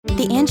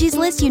The Angie's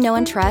List you know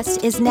and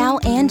trust is now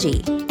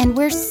Angie, and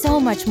we're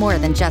so much more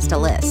than just a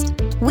list.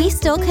 We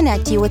still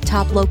connect you with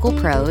top local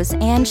pros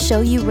and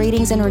show you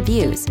ratings and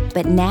reviews,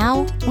 but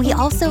now we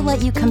also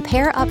let you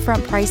compare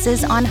upfront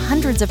prices on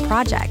hundreds of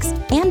projects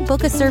and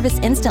book a service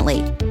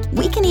instantly.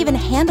 We can even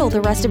handle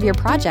the rest of your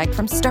project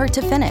from start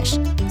to finish.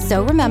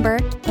 So remember,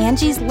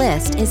 Angie's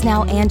List is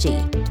now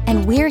Angie,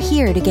 and we're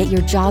here to get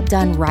your job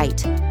done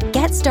right.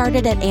 Get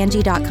started at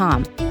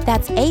Angie.com.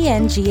 That's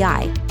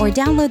ANGI, or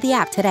download the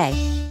app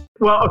today.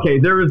 Well, okay,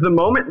 there was the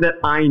moment that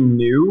I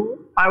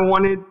knew I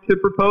wanted to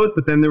propose,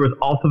 but then there was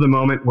also the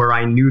moment where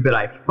I knew that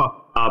I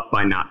fucked up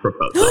by not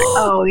proposing.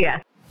 Oh,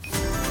 yes.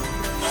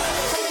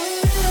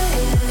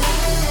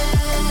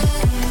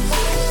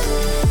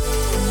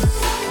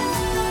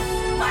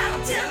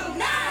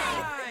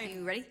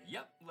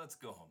 Let's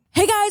go home.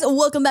 Hey guys,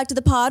 welcome back to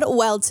the pod,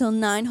 Wild Till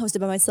 9, hosted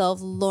by myself,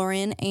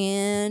 Lauren,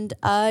 and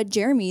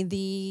Jeremy,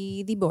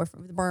 the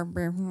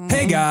boyfriend.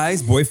 Hey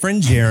guys,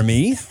 boyfriend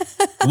Jeremy.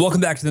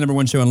 Welcome back to the number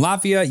one show in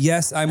Lafayette.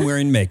 Yes, I'm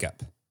wearing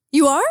makeup.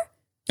 You are?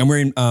 I'm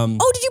wearing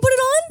Oh, did you put it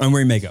on? I'm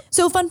wearing makeup.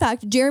 So fun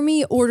fact,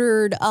 Jeremy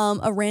ordered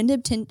a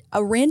random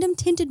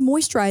tinted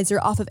moisturizer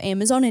off of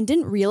Amazon and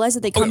didn't realize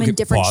that they come in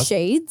different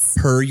shades.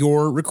 Per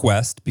your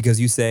request, because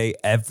you say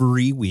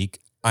every week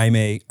I'm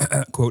a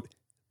quote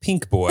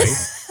pink boy,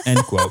 end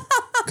quote.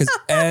 Because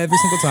every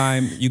single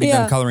time you get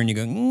done coloring, you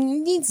go,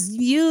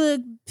 you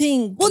look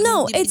pink. Well,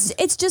 no,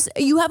 it's just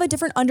you have a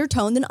different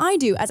undertone than I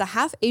do. As a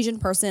half Asian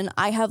person,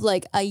 I have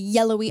like a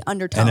yellowy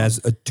undertone. And as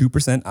a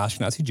 2%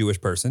 Ashkenazi Jewish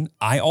person,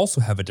 I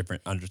also have a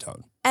different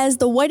undertone. As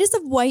the whitest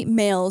of white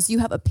males, you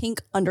have a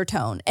pink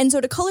undertone. And so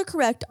to color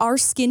correct our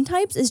skin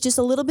types is just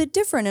a little bit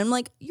different. And I'm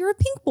like, you're a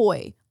pink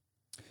boy.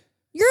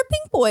 You're a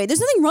pink boy. There's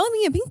nothing wrong with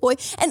being a pink boy.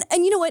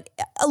 And you know what?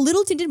 A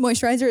little tinted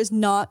moisturizer is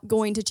not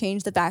going to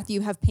change the fact that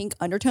you have pink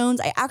undertones.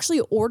 I actually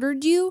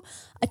ordered you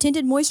a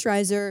tinted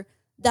moisturizer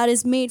that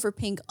is made for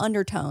pink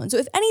undertones. So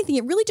if anything,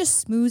 it really just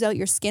smooths out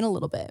your skin a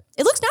little bit.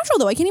 It looks natural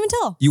though. I can't even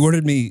tell. You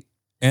ordered me,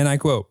 and I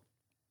quote,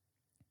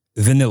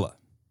 vanilla.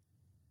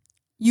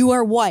 You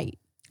are white.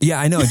 Yeah,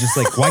 I know. Just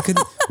like, why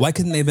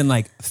couldn't they have been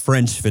like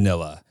French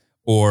vanilla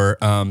or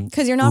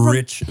because you're not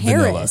rich from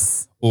vanilla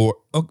Paris.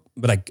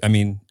 But I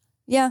mean.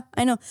 Yeah,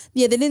 I know.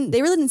 Yeah, they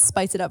really didn't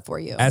spice it up for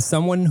you. As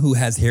someone who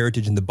has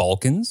heritage in the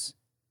Balkans,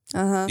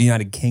 the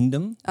United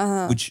Kingdom,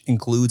 which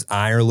includes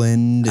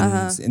Ireland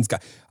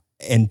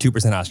and 2%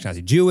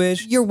 Ashkenazi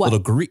Jewish. You're white.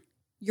 Little Greek.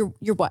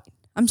 You're white.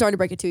 I'm sorry to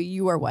break it to you.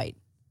 You are white.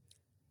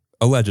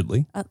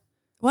 Allegedly.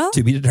 Well.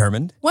 To be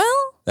determined. Well.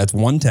 That's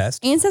one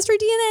test. Ancestry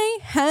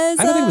DNA has...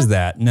 I don't think it was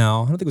that.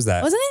 No, I don't think it was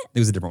that. Wasn't it? It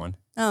was a different one.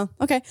 Oh,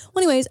 okay.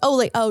 Well, anyways.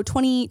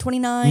 20,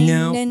 29.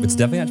 No, it's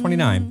definitely not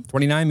 29.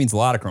 29 means a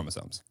lot of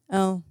chromosomes.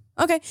 Oh.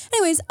 Okay.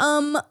 Anyways,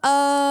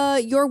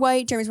 you're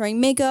white. Jeremy's wearing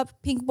makeup.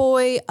 Pink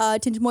boy.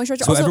 Tinted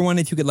moisturizer. So everyone,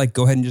 if you could like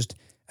go ahead and just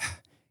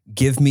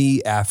give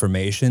me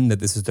affirmation that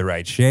this is the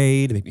right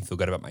shade, make me feel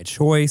good about my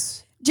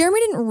choice. Jeremy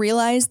didn't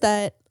realize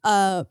that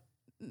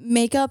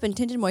makeup and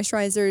tinted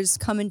moisturizers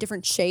come in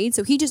different shades,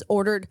 so he just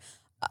ordered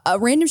a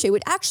random shade,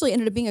 which actually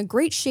ended up being a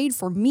great shade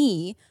for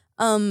me.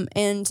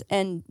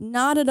 And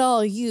not at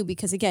all you,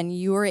 because again,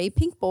 you are a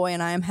pink boy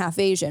and I am half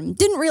Asian.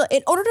 Didn't realize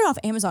it ordered it off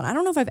Amazon. I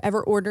don't know if I've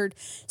ever ordered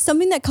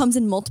something that comes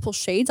in multiple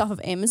shades off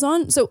of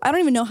Amazon. So I don't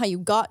even know how you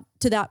got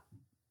to that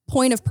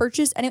point of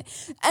purchase.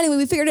 Anyway,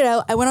 we figured it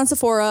out. I went on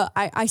Sephora.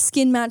 I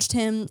skin matched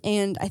him,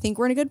 and I think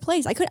we're in a good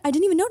place. I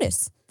didn't even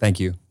notice.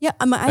 Thank you. Yeah,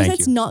 my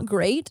eyesight's not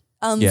great.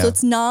 So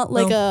it's not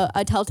like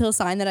a telltale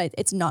sign that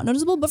it's not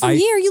noticeable. But from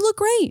here, you look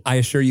great. I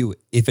assure you,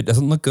 if it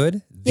doesn't look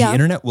good, the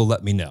internet will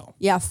let me know.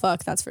 Yeah,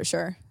 fuck, that's for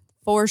sure.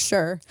 For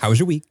sure. How was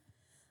your week?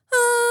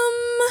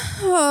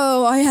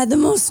 I had the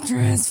most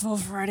stressful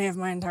Friday of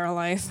my entire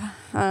life.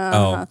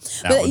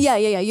 But yeah.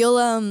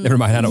 You'll Never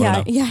mind. I don't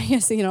want to know. Yeah.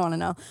 So you don't want to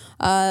know.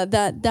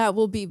 That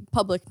will be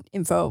public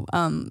info.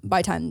 By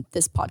the time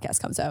this podcast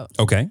comes out.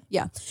 Okay.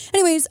 Yeah.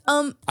 Anyways,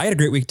 I had a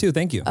great week too.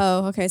 Thank you.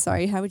 Oh, okay.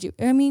 Sorry. How would you?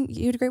 I mean,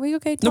 you had a great week.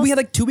 Okay. No, we had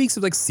like 2 weeks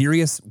of like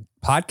serious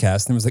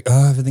podcasts, and it was like,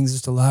 oh, everything's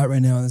just a lot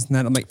right now. And this and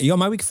that. I'm like, yo,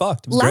 my week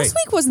fucked. It was Last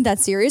great. week wasn't that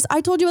serious.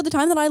 I told you at the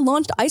time that I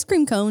launched ice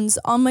cream cones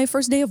on my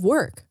first day of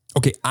work.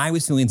 Okay, I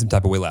was feeling some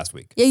type of way last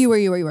week. Yeah, you were.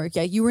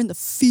 Yeah, you were in the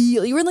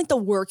feel. You were in like the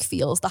work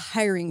feels, the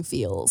hiring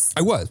feels.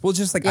 I was. Well,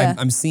 just like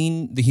I'm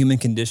seeing the human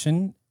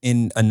condition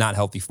in a not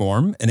healthy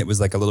form, and it was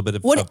like a little bit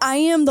of I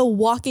am the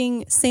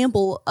walking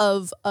sample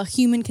of a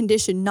human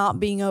condition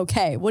not being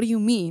okay. What do you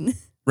mean?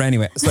 Right.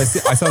 Anyway, so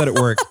I saw that at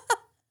work,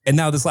 and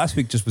now this last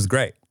week just was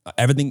great.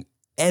 Everything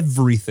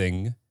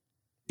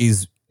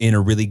is in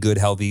a really good,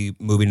 healthy,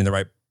 moving in the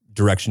right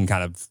direction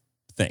kind of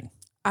thing.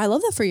 I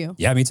love that for you.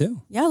 Yeah, me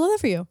too. Yeah, I love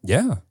that for you.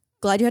 Yeah.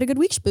 Glad you had a good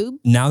week, Spoob.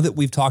 Now that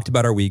we've talked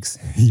about our weeks,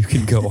 you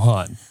can go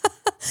on.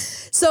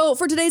 So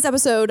for today's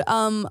episode,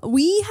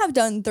 we have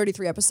done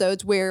 33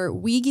 episodes where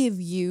we give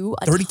you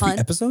a 33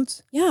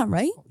 episodes? Yeah,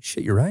 right? Holy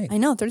shit, you're right. I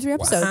know, 33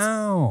 episodes.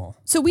 Wow.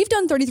 So we've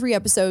done 33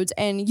 episodes,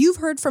 and you've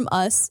heard from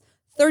us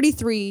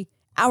 33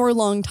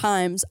 hour-long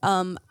times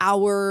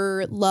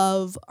our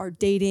love, our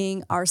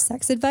dating, our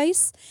sex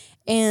advice.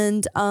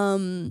 And oh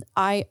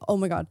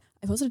my God,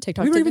 I posted a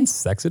TikTok. Have you ever given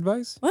sex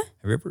advice? What?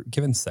 Have you ever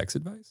given sex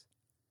advice?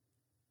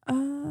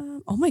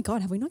 Oh my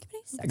God, have we not given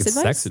any sex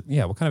advice?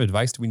 Yeah, what kind of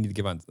advice do we need to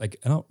give on? Like,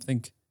 I don't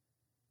think.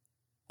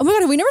 Oh my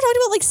God, have we never talked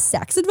about like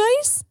sex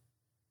advice?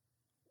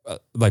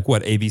 Like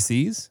what,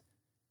 ABCs?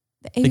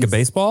 Think of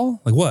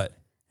baseball? Like what?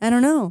 I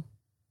don't know.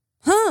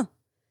 Huh?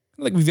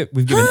 Like we've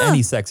given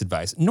any sex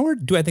advice, nor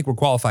do I think we're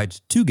qualified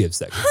to give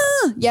sex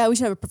advice. Yeah, we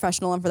should have a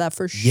professional on for that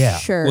for Yeah.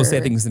 sure. We'll say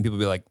things and people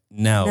will be like,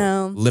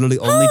 no. Literally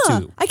only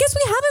two. I guess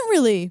we haven't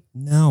really.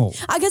 No.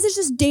 I guess it's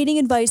just dating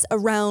advice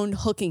around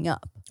hooking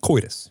up.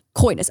 Coitus,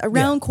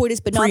 around coitus,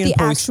 but not Pre- and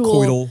the actual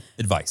coital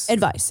advice.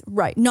 advice.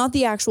 Right. Not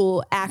the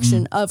actual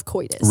action of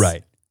coitus.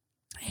 Right.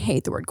 I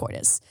hate the word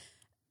coitus.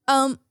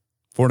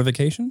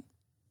 Fornication?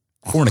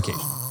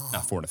 Fornication.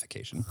 Not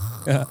fornication.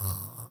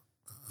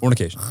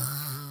 Fornication.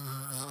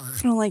 I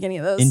don't like any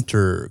of those.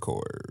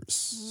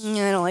 Intercourse.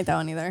 I don't like that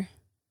one either.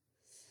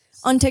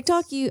 On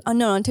TikTok, you call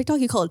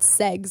it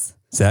segs.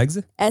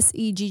 Segs?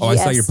 SEGGS. Oh, I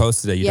saw your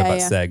post today. You talk about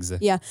segs.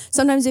 Yeah.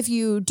 Sometimes if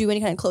you do any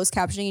kind of closed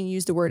captioning and you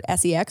use the word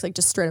sex, like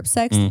just straight up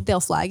sex, they'll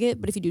flag it.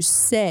 But if you do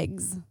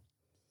segs,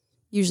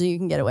 usually you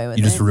can get away with it.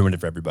 You just ruined it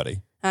for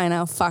everybody. I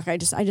know. Fuck. I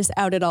just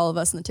outed all of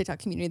us in the TikTok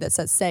community that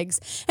says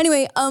segs.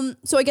 Anyway,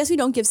 so I guess we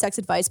don't give sex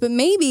advice, but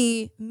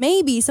maybe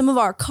some of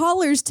our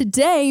callers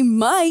today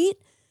might.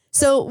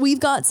 So we've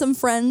got some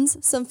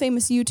friends, some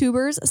famous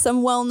YouTubers,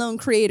 some well-known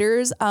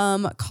creators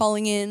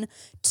calling in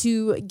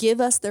to give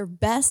us their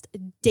best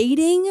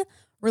dating,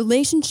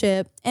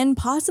 relationship, and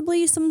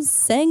possibly some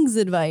segs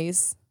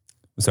advice.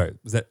 Sorry,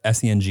 was that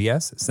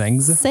SENGS?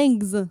 Sengs?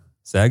 Segs.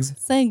 Segs?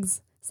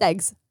 Segs.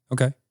 Segs.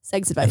 Okay.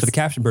 Segs advice. And for the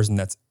caption person,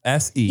 that's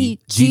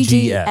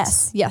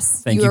SEGGS.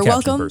 Yes. Thank you you, are caption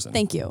welcome. person.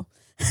 Thank you.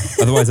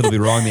 Otherwise, it'll be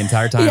wrong the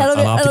entire time. Yeah,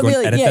 I'll have to go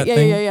and edit that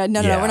thing. Yeah.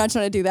 No, we're not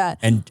trying to do that.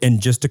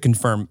 And just to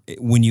confirm,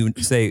 when you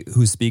say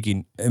who's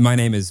speaking, my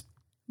name is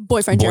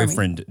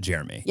Boyfriend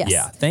Jeremy. Yes.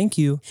 Yeah. Thank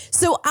you.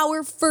 So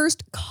our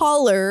first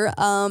caller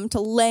to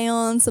lay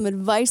on some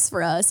advice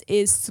for us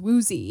is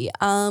Swoozy,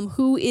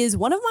 who is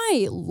one of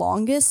my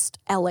longest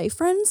LA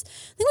friends.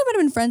 I think we might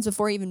have been friends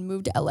before he even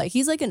moved to LA.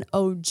 He's like an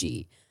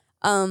OG.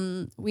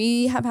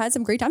 We have had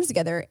some great times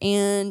together,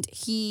 and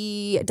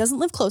he doesn't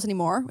live close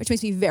anymore, which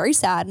makes me very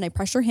sad. And I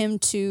pressure him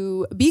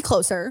to be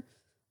closer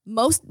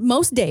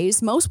most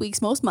days, most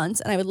weeks, most months.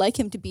 And I would like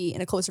him to be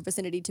in a closer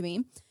vicinity to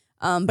me.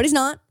 But he's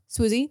not.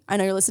 Swoozy, I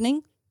know you're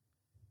listening.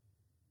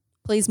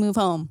 Please move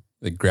home.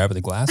 Like grab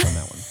the glass on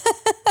that one.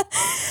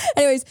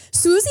 Anyways,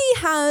 Swoozy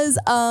has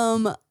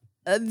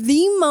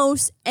the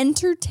most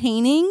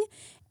entertaining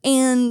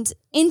and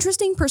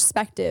interesting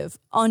perspective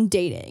on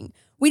dating.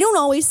 We don't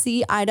always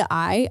see eye to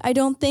eye, I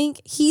don't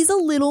think. He's a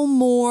little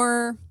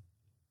more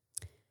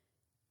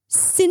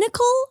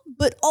cynical,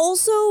 but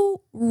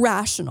also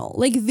rational.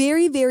 Like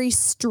very, very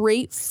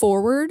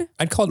straightforward.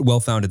 I'd call it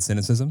well-founded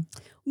cynicism.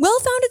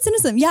 Well-founded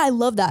cynicism. Yeah, I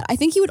love that. I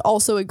think he would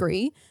also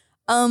agree.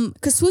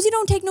 Because Swoozy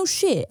don't take no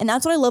shit. And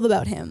that's what I love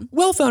about him.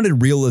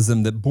 Well-founded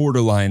realism that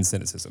borderline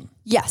cynicism.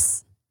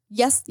 Yes.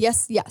 Yes.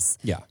 Yeah.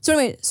 So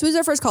anyway, Swoozy's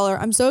our first caller.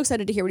 I'm so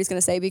excited to hear what he's going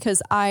to say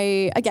because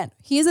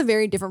he has a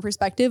very different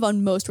perspective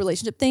on most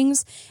relationship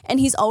things. And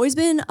he's always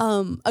been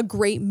a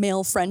great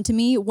male friend to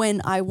me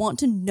when I want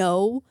to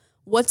know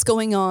what's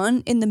going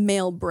on in the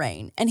male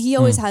brain. And he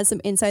always has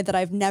some insight that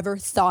I've never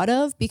thought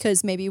of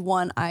because maybe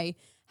one, I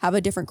have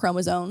a different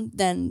chromosome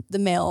than the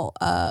male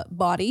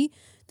body,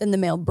 than the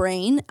male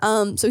brain.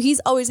 So he's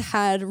always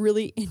had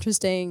really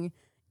interesting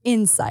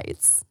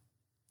insights.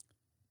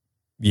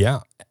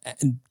 Yeah.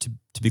 And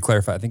to be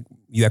clarified, I think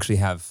you actually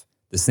have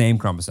the same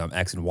chromosome,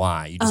 X and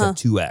Y. You just have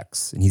two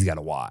X and he's got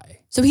a Y.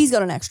 So he's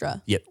got an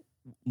extra. Yeah.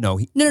 No.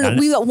 No.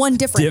 We got one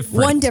different.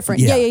 One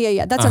different.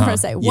 Yeah. That's what I'm trying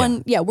to say.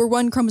 We're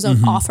one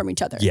chromosome off from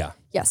each other. Yeah.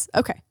 Yes.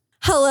 Okay.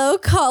 Hello,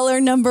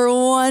 caller number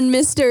one,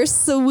 Mr.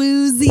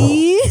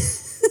 Swoozy.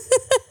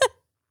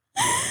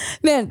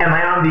 Man, am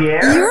I on the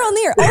air? You're on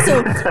the air.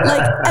 Also,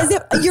 like as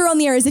if you're on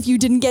the air as if you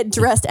didn't get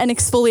dressed and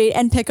exfoliate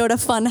and pick out a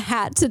fun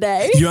hat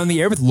today. You're on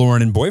the air with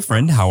Lauren and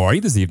Boyfriend. How are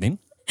you this evening?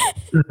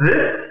 This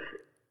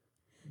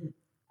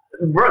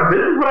is what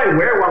I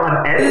wear while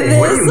I'm editing. This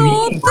what do you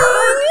whole mean, thing.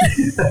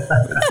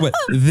 What?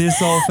 This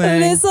whole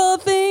thing? This whole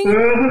thing. This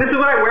is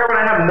what I wear when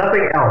I have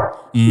nothing else.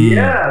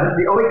 Yeah, this is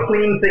the only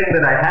clean thing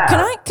that I have. Can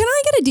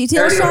I get a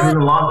detail Everything shot in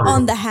the laundry.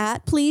 on the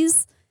hat,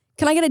 please?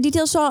 Can I get a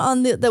detail shot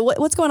on the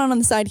what's going on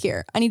the side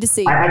here? I need to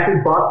see. I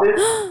actually bought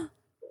this.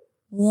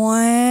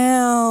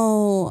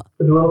 Wow.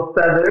 With a little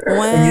feather.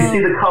 Wow. And you see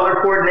the color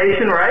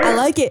coordination, right? I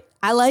like it.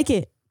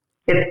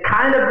 It's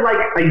kind of like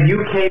a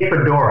UK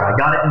fedora. I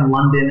got it in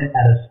London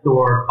at a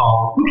store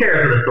called... Who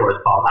cares what the store is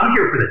called? I'm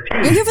here for the tea.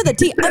 You're here for the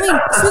tea. I mean,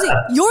 Susie,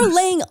 you're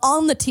laying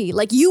on the tea.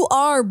 Like you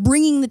are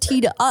bringing the tea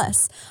to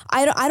us.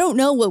 I don't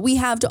know what we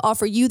have to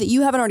offer you that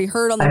you haven't already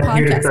heard on the I'm podcast.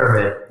 here to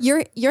serve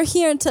it. You're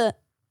here to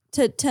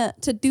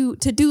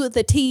do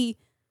the tea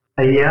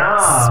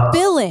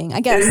spilling,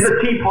 I guess. This is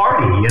a tea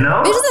party, you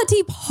know? This is a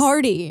tea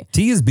party.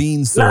 Tea is being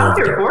I'm served.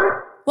 here for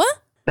it.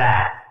 What?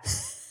 That.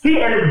 Tea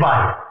and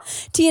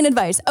advice. Tea and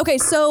advice. Okay,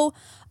 so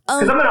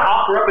Because I'm going to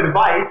offer up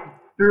advice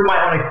through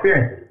my own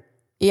experiences.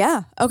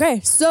 Yeah.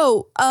 Okay.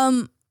 So,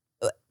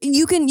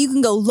 you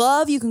can go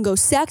love, you can go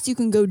sex, you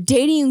can go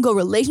dating, you can go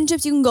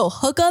relationships, you can go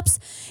hookups.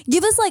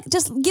 Give us a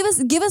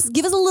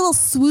little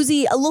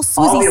swoozy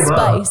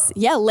spice.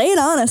 Yeah, lay it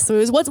on us,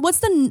 Swooze. What do you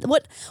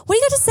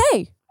got to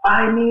say?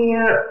 I mean,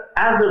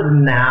 as of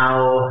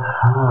now,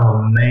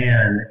 oh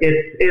man,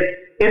 it's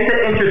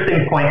an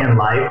interesting point in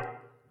life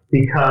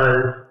because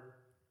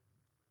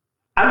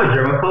I'm a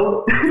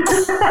germaphobe.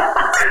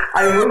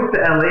 I moved to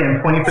LA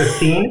in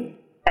 2015,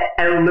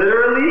 and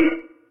literally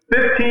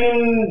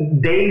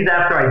 15 days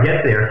after I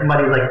get there,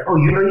 somebody's like, "Oh,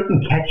 you know you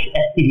can catch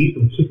STDs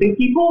from kissing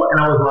people?" And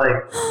I was like,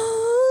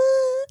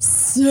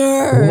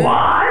 "Sir,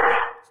 what?"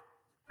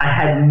 I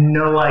had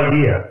no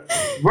idea.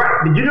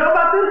 Right? Did you know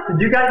about this?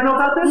 Did you guys know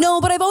about this? No,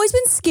 but I've always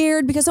been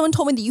scared because someone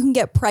told me that you can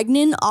get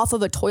pregnant off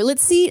of a toilet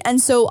seat, and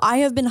so I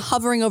have been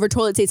hovering over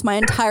toilet seats my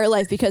entire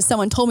life because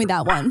someone told me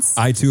that once.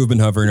 I too have been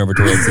hovering over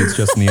toilet seats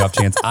just in the off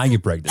chance I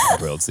get pregnant in a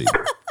toilet seat.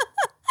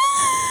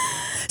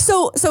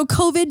 So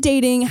COVID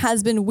dating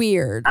has been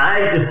weird.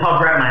 I just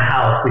hover at my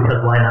house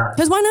because why not?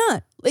 Because why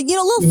not? Like, a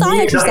little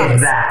thigh exercise.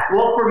 Exactly.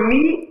 Well, for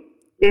me,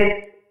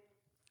 it's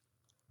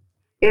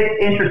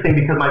interesting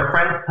because my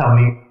friends tell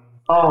me,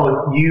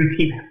 "Oh, you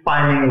keep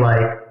finding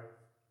like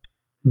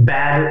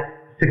bad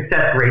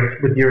success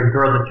rates with your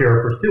girls that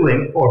you're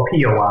pursuing, or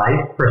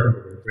POIs,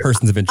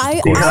 persons of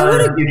interest,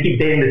 because you keep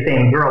dating the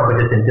same girl but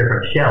just in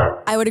different shells."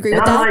 I would agree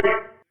with that. Like,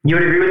 you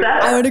would agree with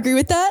that? I would agree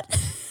with that.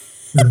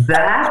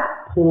 That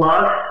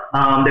plus,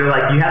 they were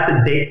like, you have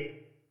to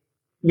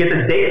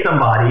date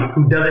somebody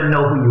who doesn't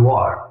know who you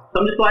are.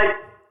 So I'm just like,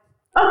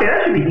 okay,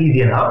 that should be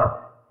easy enough.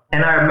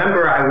 And I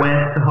remember I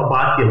went to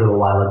Hibachi a little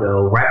while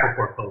ago, right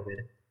before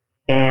COVID,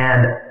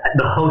 and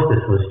the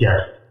hostess was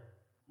just,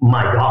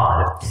 my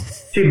God.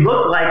 She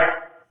looked like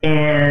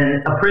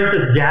a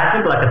Princess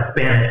Jasmine, but like a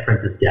Spanish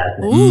Princess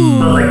Jasmine.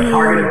 So like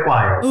Target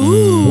acquired.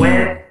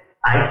 When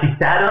she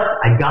sat up,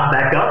 I got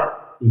back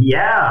up.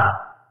 Yeah.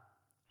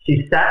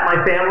 She sat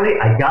my family.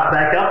 I got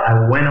back up.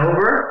 I went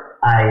over.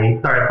 I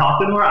started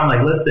talking to her. I'm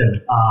like,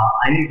 listen,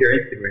 I need your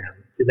Instagram.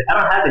 She's like, I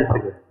don't have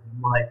Instagram.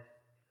 I'm like,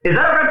 is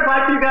that a red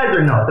flag for you guys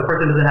or no? If the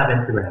person doesn't have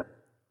Instagram.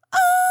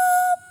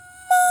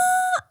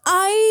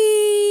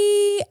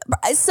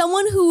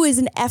 Someone who is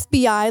an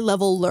FBI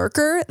level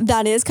lurker,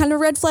 that is kind of a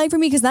red flag for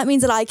me because that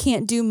means that I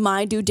can't do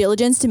my due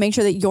diligence to make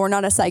sure that you're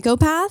not a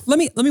psychopath. Let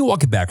me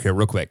walk it back here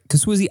real quick.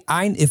 Because Swoozie,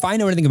 if I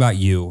know anything about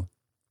you,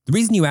 the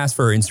reason you asked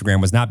for her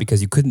Instagram was not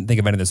because you couldn't think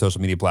of any other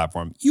social media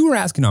platform. You were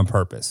asking on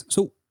purpose.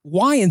 So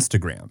why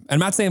Instagram? And I'm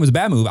not saying it was a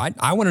bad move.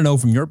 I want to know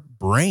from your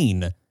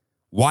brain,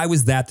 why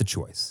was that the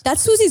choice?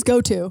 That's Swoozie's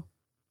go-to.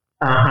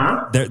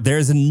 Uh-huh.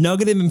 There's a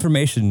nugget of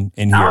information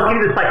in here. I'll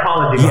give you the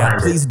psychology behind it. Yeah,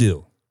 please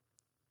do.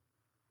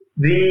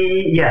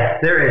 Yes,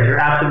 there is. You're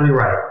absolutely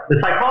right. The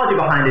psychology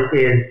behind it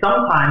is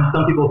sometimes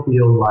some people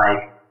feel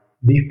like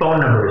the phone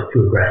number is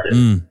too aggressive.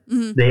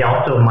 Mm-hmm. They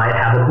also might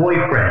have a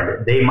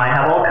boyfriend. They might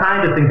have all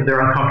kinds of things that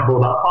they're uncomfortable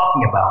about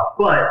talking about.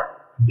 But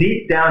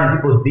deep down in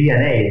people's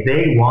DNA,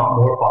 they want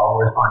more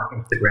followers on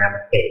Instagram.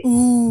 A.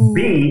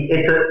 B,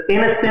 it's an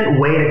innocent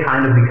way to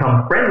kind of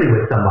become friendly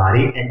with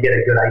somebody and get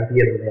a good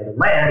idea of the lay of the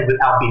land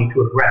without being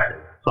too aggressive.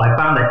 So I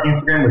found that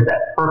Instagram was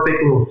that perfect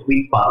little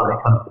sweet spot when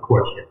it comes to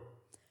courtship.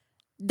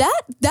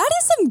 That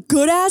is some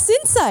good ass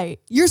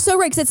insight. You're so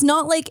right, because it's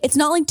not like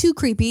too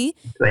creepy.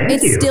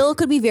 Thank you. Still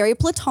could be very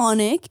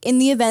platonic in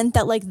the event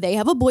that like they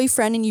have a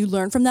boyfriend and you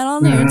learn from that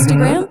on their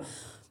Instagram.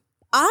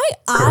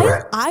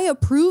 I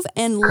approve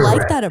and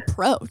like that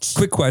approach.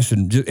 Quick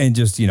question, and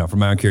just from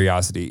my own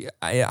curiosity,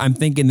 I'm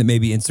thinking that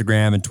maybe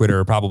Instagram and Twitter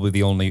are probably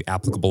the only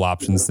applicable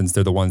options since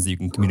they're the ones that you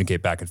can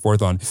communicate back and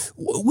forth on.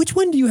 Which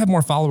one do you have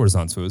more followers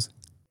on, Swooze?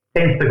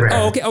 Instagram.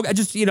 Oh, okay. I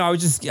was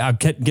just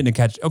getting a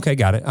catch. Okay,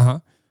 got it.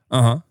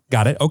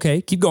 Got it.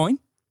 Okay, keep going.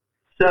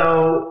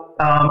 So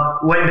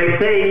when they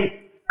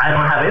say I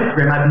don't have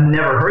Instagram, I've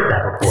never heard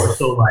that before.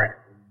 So like,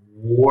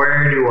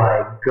 where do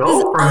I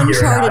go from here?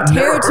 Uncharted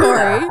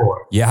territory.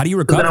 Yeah, how do you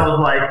recover? So then I was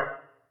like,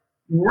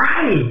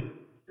 right.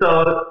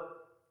 So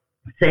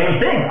same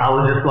thing. I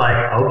was just like,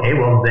 okay,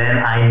 well then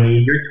I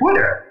need your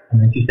Twitter.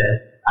 And then she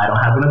said, I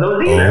don't have one of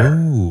those either.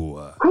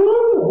 Oh.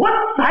 Cool. What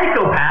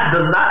psychopath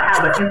does not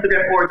have an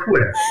Instagram or a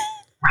Twitter?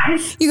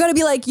 Right? You got to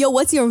be like, yo,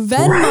 what's your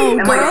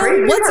Venmo,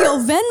 girl? What's your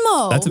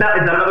Venmo? Is that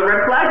another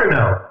red flag or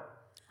no?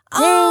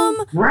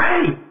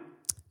 Right.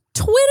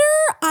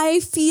 Twitter, I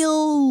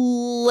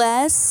feel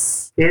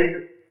less. Okay.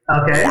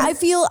 I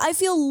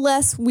feel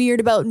less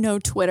weird about no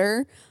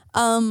Twitter.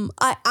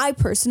 I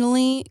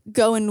personally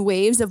go in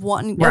waves of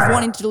wanting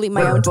to delete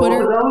my own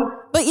Twitter.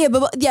 But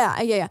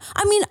yeah.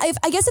 I mean,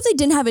 I guess if they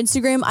didn't have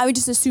Instagram, I would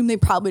just assume they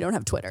probably don't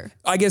have Twitter.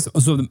 I guess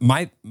so.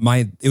 It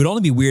would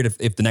only be weird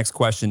if the next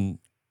question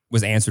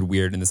was answered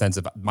weird in the sense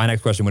of my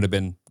next question would have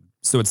been,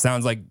 so it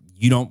sounds like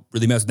you don't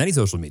really mess with any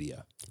social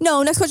media.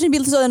 No, next question would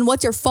be, so then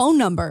what's your phone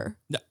number?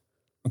 No.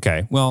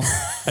 Okay. Well,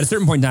 at a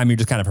certain point in time, you're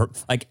just kind of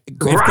hurt. Like, if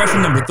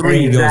question number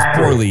 3 goes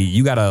poorly,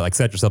 you got to like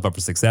set yourself up for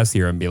success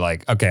here and be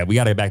like, okay, we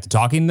got to get back to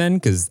talking then,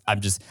 because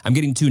I'm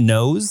getting 2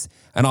 no's,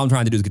 and all I'm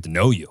trying to do is get to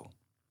know you.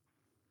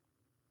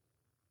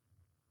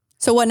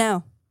 So what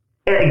now?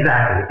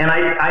 Exactly. And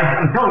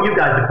I'm telling you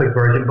guys a quick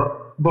version,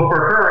 but for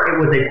her, it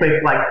was a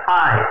quick like,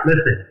 hi,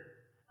 listen,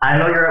 I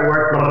know you're at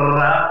work, blah, blah,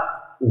 blah.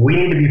 We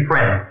need to be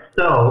friends.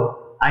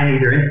 So I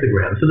need your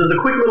Instagram. So there's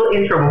a quick little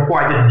intro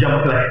before I just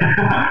jump to like,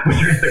 what's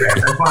your Instagram? I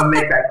just want to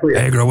make that clear.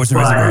 Hey girl, what's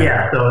your Instagram?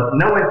 Yeah, so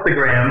no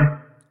Instagram.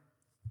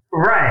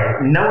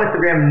 Right. No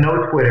Instagram,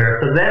 no Twitter.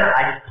 So then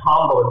I just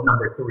comboed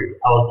number 3.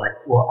 I was like,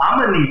 well, I'm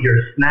going to need your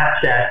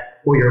Snapchat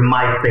or your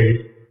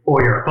MySpace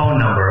or your phone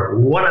number.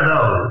 One of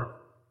those.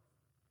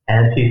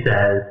 And she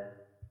says,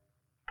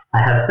 I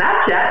have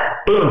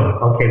Snapchat. Boom.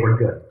 Okay, we're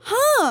good.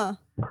 Huh.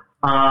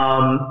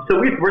 So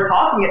we're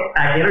talking.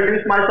 I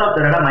introduced myself.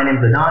 My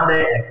name's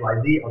Anande,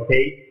 XYZ.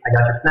 Okay, I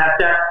got your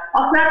Snapchat.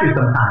 I'll snap you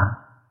sometime.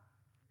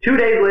 2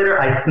 days later,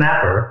 I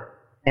snap her,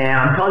 and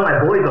I'm telling my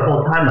boys the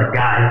whole time, like,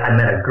 guys, I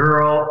met a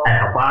girl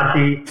at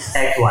Hibachi,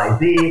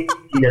 XYZ.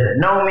 She doesn't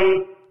know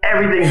me.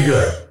 Everything's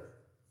good.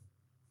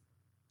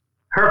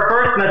 Her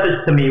first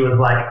message to me was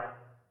like,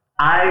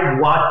 I've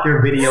watched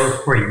your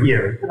videos for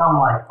years. And I'm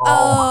like,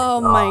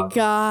 oh my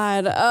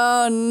God.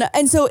 Oh, no.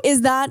 And so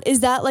is that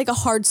like a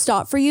hard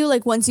stop for you?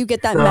 Like once you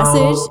get that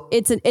message,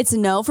 it's a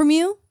no from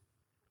you?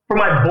 For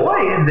my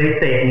boys, they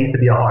say it needs to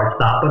be a hard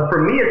stop. But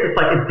for me, it's just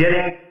like, it's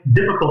getting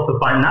difficult to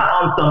find, not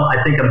on some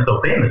I think I'm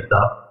so famous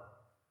stuff.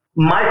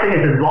 My thing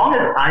is, as long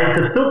as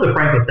because Phil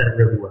DeFranco said it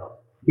really well.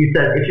 He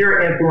said, if you're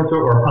an influencer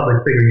or a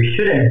public figure, you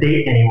shouldn't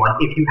date anyone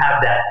if you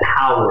have that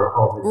power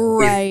over them.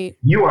 Right.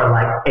 If you are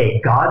like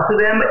a god to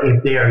them,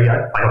 if they are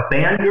like a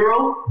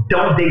fangirl,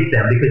 don't date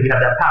them because you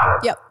have that power.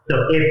 Yep. So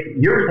if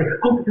you're like,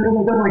 oh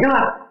my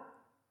God,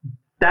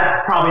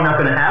 that's probably not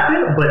going to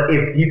happen. But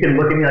if you can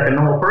look at me like a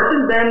normal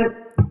person, then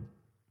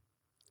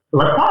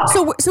let's talk.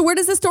 So where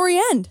does the story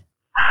end?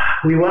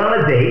 We went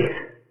on a date.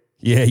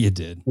 Yeah, you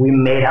did. We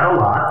made out a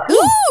lot.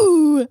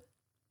 Ooh.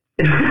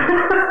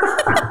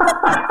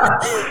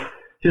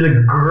 She's a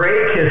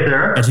great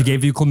kisser. And she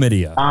gave you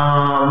chlamydia.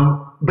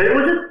 But it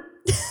was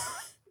just,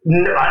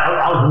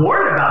 I was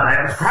worried about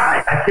that.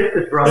 I kissed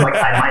this girl, I'm like,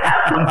 I might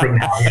have something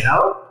now, you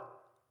know?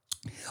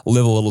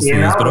 Live a little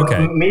snooze, but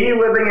okay. Me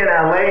living in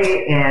LA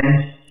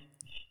and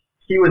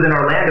she was in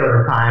Orlando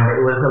at the time,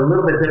 it was a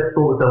little bit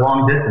difficult with the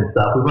long distance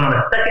stuff. We went on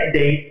a second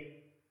date.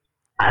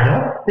 I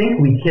don't think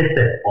we kissed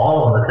at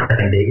all on the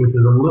second date, which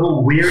was a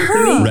little weird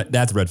to me.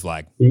 That's a red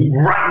flag.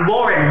 Right,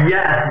 Lauren,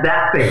 yes,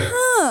 that face.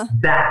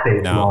 That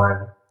face, no.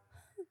 Lauren.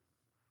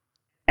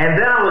 And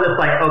then I was just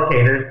like,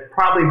 okay, there's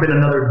probably been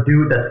another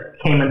dude that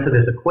came into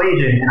this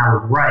equation, and I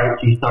was right.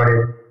 She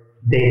started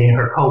dating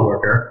her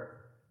coworker.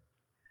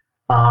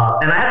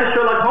 And I had to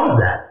Sherlock Holmes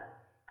that,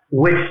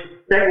 which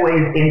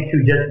segues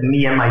into just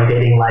me and my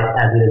dating life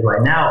as it is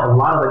right now. A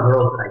lot of the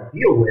girls that I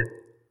deal with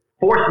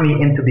forced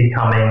me into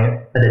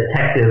becoming a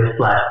detective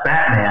 /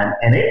 Batman,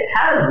 and it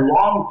has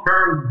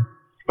long-term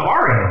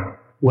scarring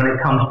when it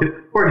comes to,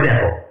 for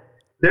example,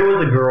 there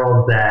was a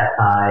girl that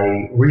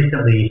I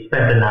recently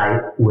spent the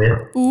night with,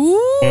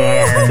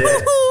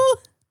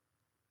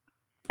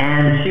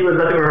 and she was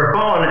looking at her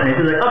phone, and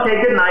she was like,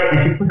 okay, good night, and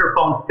she put her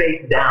phone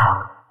face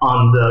down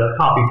on the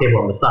coffee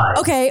table on the side.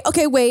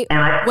 Okay, wait,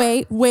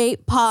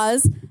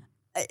 pause.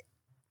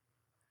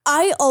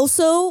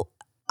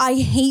 I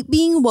hate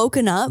being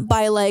woken up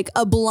by like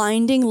a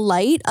blinding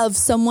light of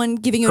someone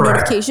giving you a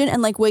notification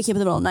and like waking up in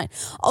the middle of the night.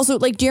 Also,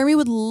 like Jeremy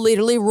would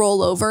literally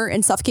roll over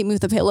and suffocate me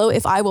with a pillow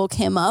if I woke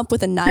him up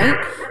with a night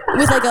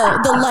with like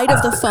the light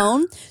of the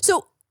phone.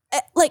 So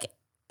like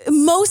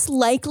most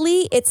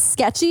likely it's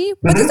sketchy,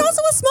 but there's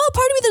also a small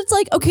part of me that's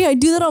like, okay, I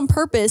do that on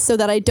purpose so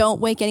that I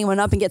don't wake anyone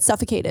up and get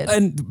suffocated.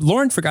 And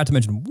Lauren forgot to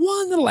mention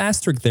one little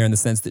asterisk there in the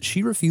sense that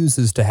she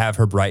refuses to have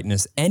her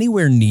brightness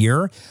anywhere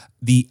near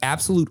the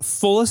absolute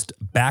fullest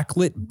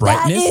backlit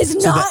brightness. That is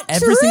so not that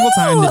every true. single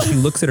time that she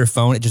looks at her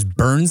phone, it just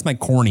burns my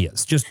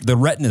corneas. Just the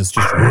retina's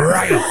just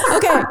right.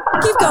 Okay,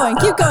 keep going.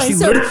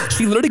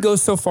 She literally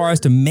goes so far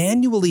as to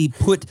manually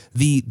put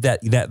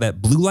that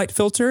blue light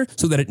filter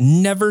so that it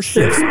never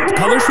shifts.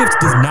 Color shift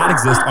does not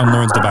exist on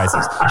Lauren's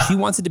devices. She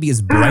wants it to be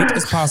as bright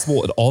as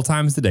possible at all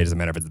times of the day. Doesn't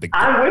matter if it's a big.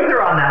 I'm with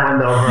her on that one,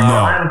 though, bro.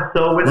 No, I'm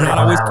so with her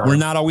on that one. We're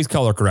not always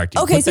color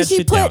correcting. Okay, so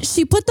she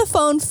put the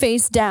phone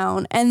face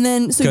down, and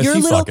then so your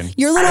little alarms.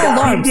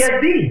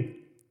 PTSD.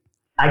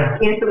 I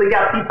instantly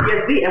got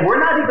PTSD, and we're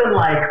not even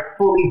like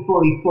fully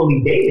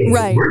dating.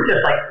 Right. We're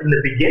just like in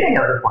the beginning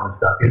of this fun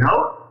stuff, you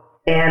know?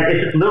 And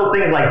it's just little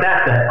things like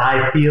that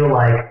I feel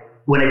like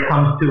when it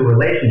comes to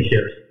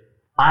relationships,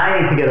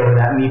 I need to get over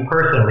that, me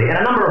personally, and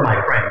a number of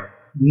my friends,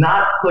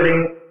 not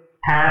putting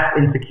past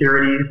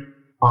insecurities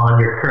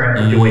on your current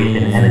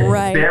situation. And it's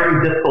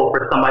very difficult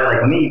for somebody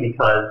like me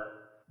because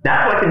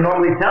that's what I can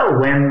normally tell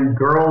when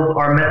girls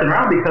are messing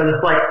around, because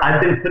it's like I've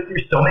been put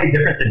through so many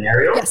different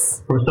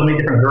scenarios from so many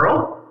different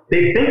girls.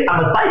 They think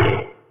I'm a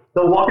psychic.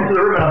 They'll walk into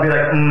the room and I'll be like,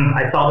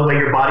 I saw the way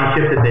your body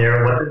shifted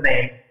there. What's his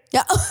name?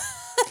 Yeah.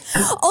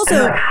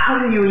 Also, like, how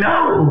do you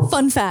know?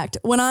 fun fact,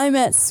 when I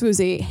met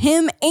Swoozie,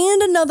 him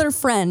and another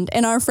friend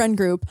in our friend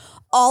group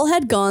all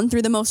had gone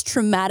through the most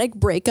traumatic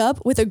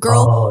breakup with a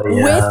girl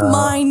with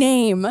my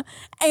name.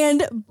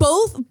 And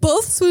both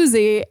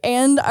Swoozie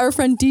and our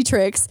friend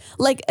Dietrich,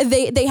 like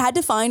they had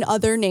to find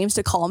other names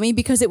to call me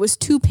because it was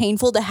too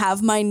painful to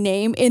have my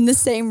name in the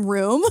same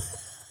room.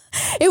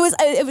 It was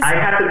I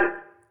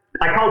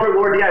called her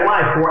Lord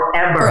DIY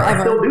forever. I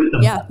still do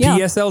them. Yeah.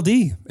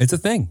 PSLD. It's a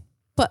thing.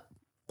 But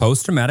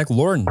post-traumatic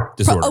Lauren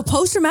disorder.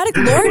 Post-traumatic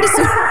Lauren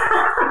disorder.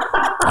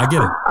 I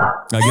get it.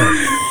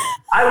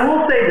 I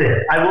will say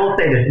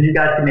this, and you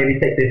guys can maybe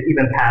take this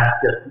even past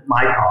just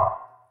my talk.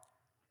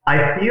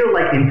 I feel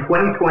like in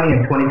 2020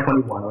 and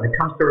 2021, when it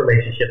comes to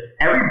relationships,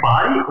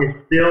 everybody is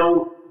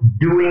still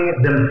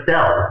doing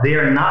themselves. They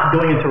are not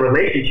going into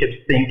relationships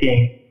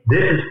thinking,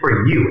 this is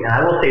for you. And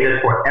I will say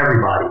this for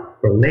everybody.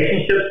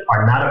 Relationships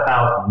are not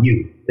about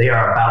you. They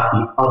are about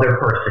the other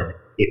person.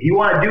 If you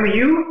want to do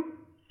you,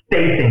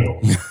 stay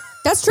single.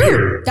 That's true.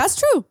 Period. That's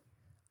true.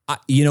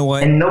 You know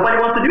what? And nobody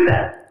wants to do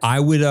that. I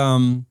would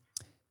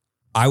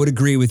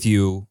agree with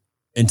you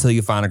until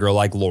you find a girl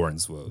like Lauren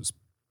Swoos.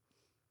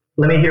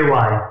 Let me hear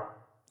why.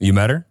 You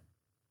met her?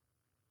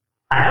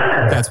 I haven't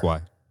met her. That's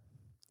why.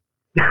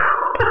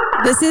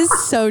 This is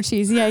so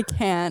cheesy. I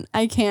can't.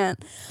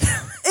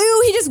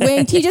 Ew, he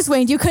just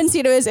winked. You couldn't see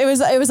it. It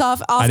was off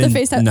the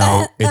FaceTime.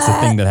 No, it's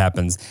a thing that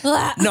happens.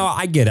 No,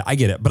 I get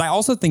it. But I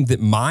also think that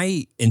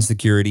my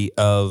insecurity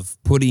of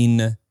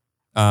putting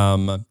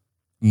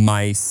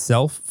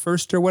myself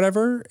first or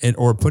whatever,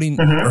 or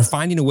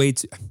finding a way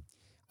to,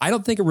 I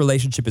don't think a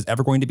relationship is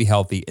ever going to be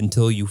healthy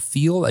until you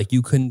feel like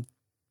you can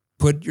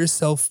put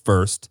yourself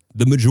first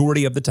the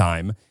majority of the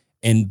time.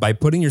 And by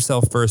putting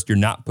yourself first, you're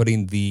not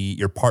putting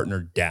your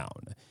partner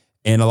down.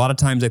 And a lot of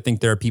times I think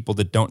there are people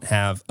that don't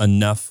have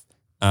enough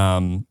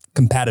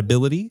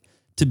compatibility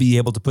to be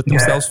able to put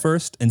themselves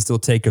first and still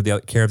take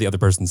care of the other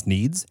person's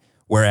needs.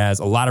 Whereas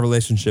a lot of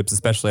relationships,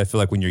 especially I feel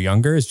like when you're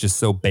younger, is just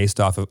so based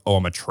off of,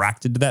 I'm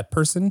attracted to that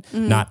person,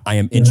 not I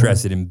am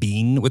interested in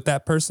being with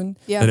that person,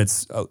 that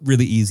it's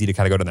really easy to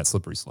kind of go down that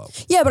slippery slope.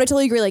 Yeah, but I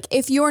totally agree. Like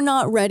if you're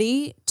not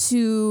ready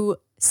to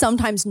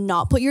sometimes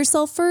not put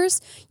yourself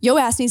first, your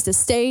ass needs to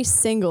stay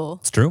single.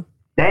 It's true.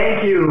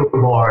 Thank you,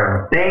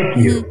 Lauren. Thank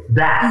you.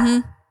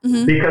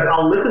 Because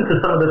I'll listen to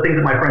some of the things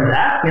that my friends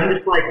ask me. I'm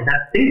just like,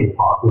 that's single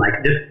talk.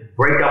 Like just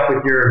break up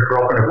with your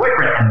girlfriend or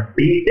boyfriend and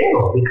be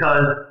single,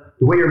 because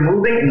the way you're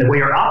moving and the way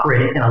you're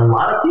operating, and a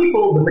lot of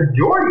people, the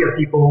majority of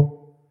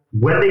people,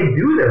 when they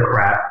do their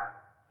crap,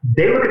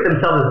 they look at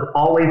themselves as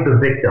always the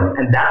victim.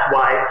 And that's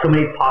why so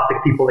many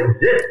toxic people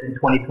exist in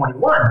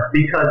 2021,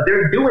 because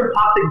they're doing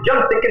toxic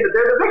junk thinking that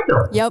they're the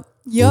victim. Yep.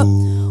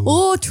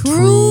 Oh,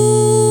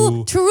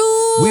 true.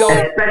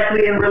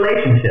 Especially in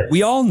relationships.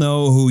 We all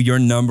know who your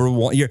number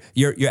one, your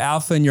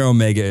alpha and your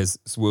omega is,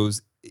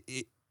 Swoos.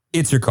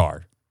 It's your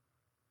car.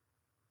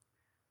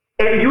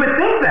 And you would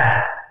think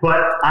that.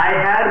 But I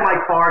had my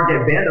car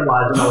get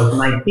vandalized when I was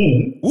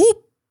 19.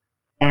 Whoop.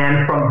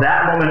 And from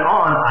that moment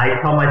on, I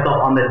tell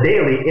myself on the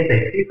daily, it's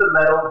a piece of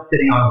metal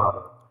sitting on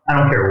rubber. I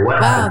don't care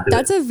what happens to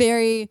that's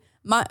it.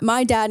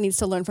 My dad needs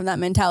to learn from that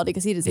mentality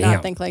because he does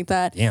not think like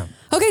that. Damn.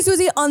 Okay,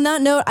 Swoozie, on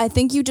that note, I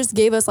think you just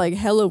gave us like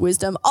hella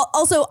wisdom.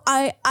 Also,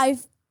 I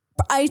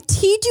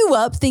teed you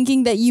up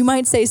thinking that you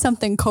might say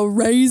something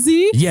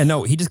crazy. Yeah,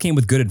 no, he just came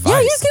with good advice.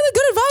 Yeah, he just came with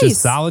good advice.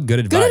 Just solid, good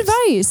advice. Good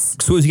advice.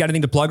 Swoozie, you got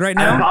anything to plug right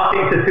now? I'm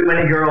talking to too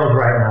many girls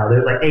right now.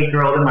 There's like 8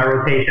 girls in my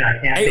rotation. I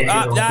can't say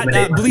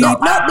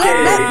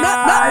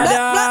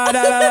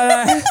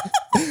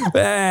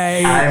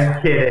Hey.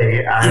 I'm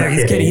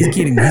kidding. He's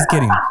kidding.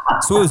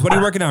 Swooz, what are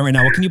you working on right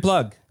now? What can you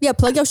plug? Yeah,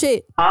 plug your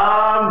shit. Just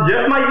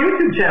my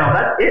YouTube channel.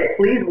 That's it.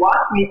 Please watch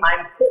me.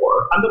 I'm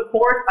poor. I'm the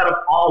poorest out of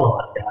all of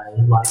us, guys.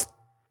 Like,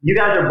 you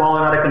guys are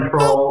balling out of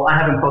control. I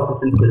haven't posted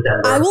since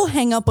December. I will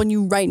hang up on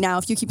you right now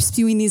if you keep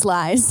spewing these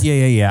lies.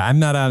 Yeah. I'm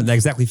not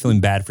exactly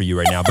feeling bad for you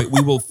right now, but we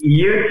will.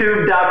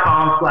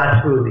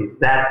 YouTube.com/Swoozies.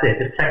 That's it.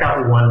 Just check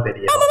out the one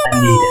video.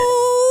 I need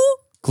it.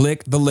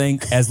 Click the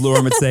link. As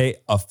Laura would say,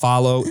 a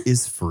follow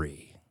is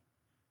free.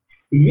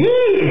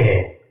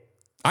 Yeah.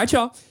 All right,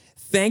 y'all.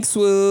 Thanks,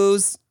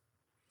 Swooz.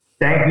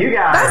 Thank you,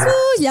 guys. Bye,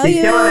 Swooz. Yeah.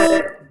 Killing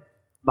it.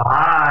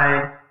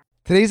 Bye.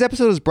 Today's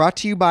episode is brought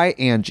to you by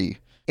Angie.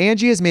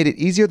 Angie has made it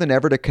easier than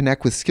ever to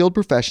connect with skilled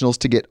professionals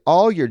to get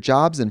all your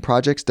jobs and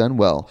projects done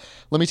well.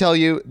 Let me tell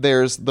you,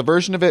 there's the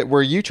version of it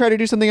where you try to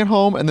do something at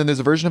home, and then there's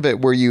a version of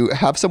it where you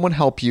have someone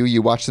help you,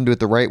 you watch them do it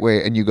the right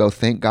way, and you go,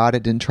 thank God I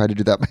didn't try to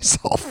do that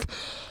myself.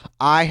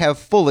 I have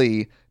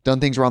fully done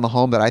things around the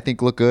home that I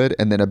think look good,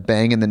 and then a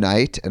bang in the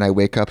night, and I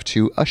wake up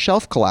to a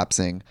shelf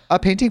collapsing, a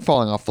painting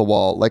falling off the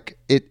wall.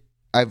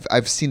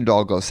 I've seen it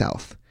all go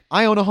south.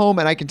 I own a home,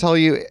 and I can tell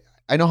you,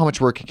 I know how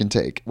much work it can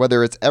take.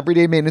 Whether it's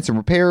everyday maintenance and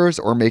repairs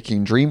or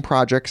making dream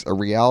projects a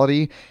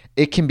reality,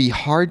 it can be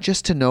hard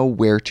just to know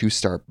where to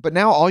start. But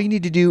now all you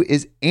need to do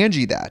is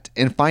Angie that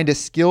and find a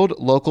skilled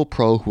local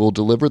pro who will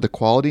deliver the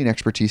quality and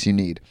expertise you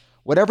need.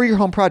 Whatever your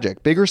home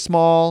project, big or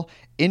small,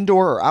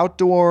 indoor or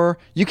outdoor.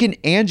 You can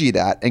Angie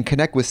that and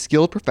connect with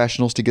skilled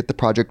professionals to get the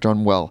project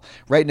done well.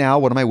 Right now,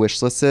 one of my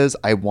wish lists is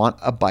I want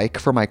a bike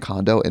for my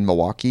condo in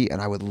Milwaukee,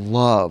 and I would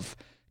love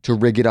to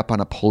rig it up on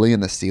a pulley in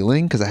the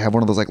ceiling because I have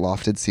one of those like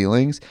lofted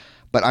ceilings,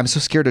 but I'm so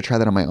scared to try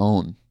that on my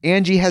own.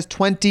 Angie has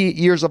 20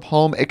 years of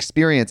home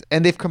experience,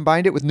 and they've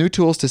combined it with new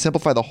tools to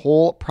simplify the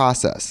whole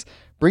process.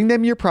 Bring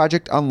them your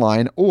project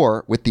online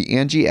or with the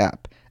Angie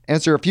app.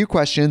 Answer a few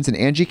questions and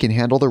Angie can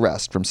handle the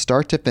rest from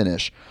start to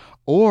finish,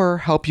 or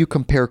help you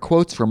compare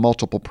quotes from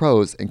multiple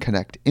pros and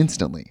connect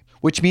instantly,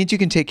 which means you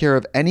can take care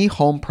of any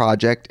home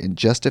project in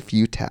just a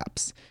few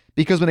taps.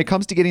 Because when it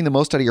comes to getting the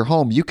most out of your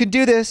home, you can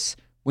do this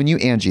when you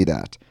Angie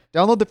that.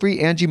 Download the free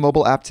Angie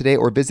mobile app today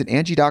or visit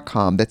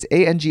Angie.com. That's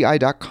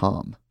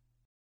ANGI.com.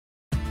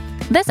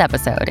 This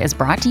episode is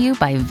brought to you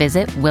by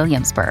Visit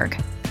Williamsburg.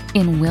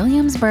 In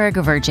Williamsburg,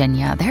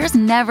 Virginia, there's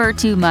never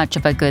too much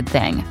of a good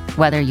thing.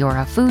 Whether you're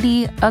a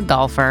foodie, a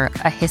golfer,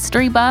 a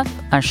history buff,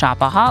 a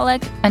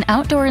shopaholic, an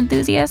outdoor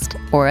enthusiast,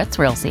 or a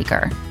thrill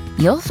seeker,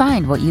 you'll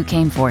find what you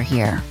came for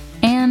here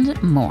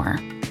and more.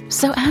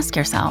 So ask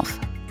yourself,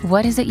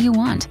 what is it you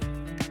want?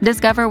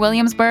 Discover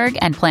Williamsburg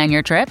and plan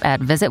your trip at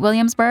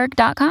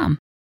visitwilliamsburg.com.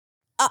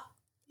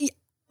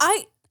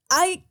 I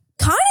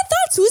kind of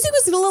thought Susie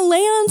was going to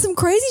land on some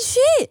crazy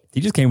shit.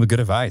 He just came with good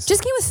advice.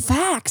 Just came with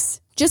facts.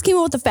 Just came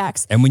up with the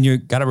facts. And when you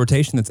got a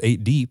rotation that's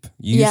 8 deep,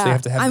 you usually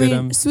have to have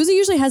good... Susie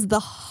usually has the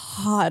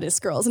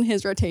hottest girls in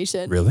his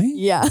rotation. Really?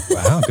 Yeah.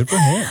 Wow, good for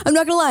him. I'm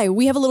not going to lie.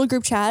 We have a little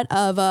group chat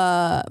of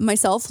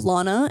myself,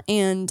 Lana,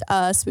 and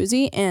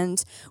Susie,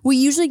 and we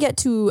usually get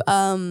to...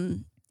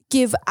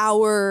 give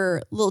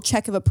our little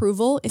check of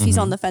approval if he's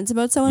on the fence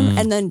about someone.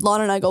 And then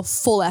Lana and I go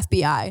full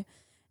FBI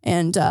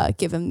and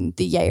give him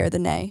the yay or the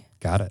nay.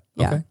 Got it.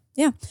 Yeah. Okay.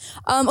 Yeah.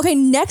 Okay,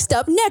 next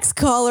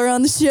caller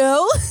on the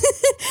show.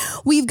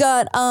 We've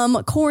got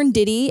Corn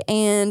Diddy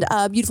and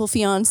beautiful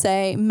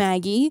fiance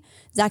Maggie.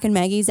 Zach and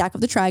Maggie, Zach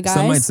of the Try Guys.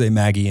 Some might say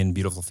Maggie and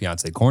beautiful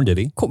fiance Corn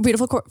Diddy.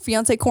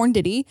 Fiance Corn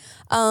Diddy.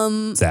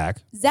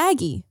 Zach.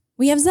 Zaggy.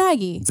 We have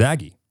Zaggy.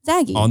 Zaggy.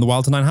 Zaggy. On the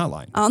Wild Till 9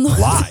 hotline. On the Live.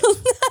 Wild Till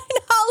 9 hotline.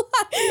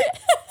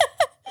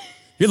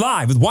 You're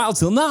live with Wild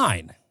Till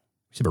 9. We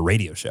should have a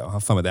radio show. How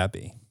fun would that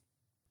be?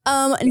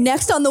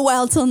 Next on the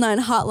Wild Till 9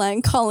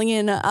 hotline, calling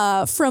in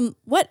from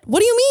what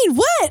do you mean?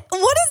 What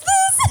is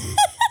this?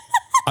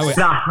 Oh, wait.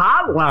 The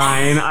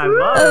hotline. I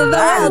love The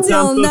Wild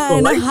Till 9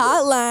 delightful.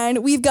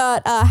 hotline. We've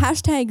got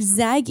hashtag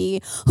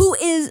Zaggy, who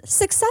is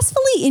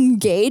successfully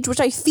engaged, which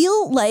I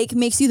feel like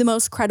makes you the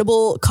most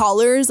credible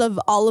callers of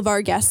all of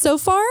our guests so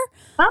far.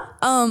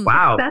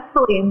 Wow.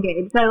 Successfully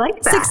engaged. I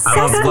like that.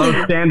 I love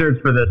low standards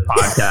for this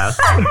podcast.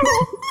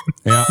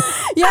 Yeah.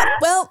 Yeah.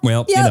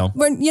 Well, yeah,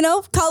 you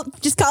know.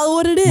 Just call it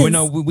what it is. Well,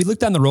 no, we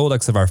looked down the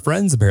Rolodex of our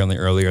friends apparently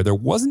earlier. There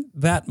wasn't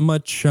that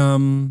much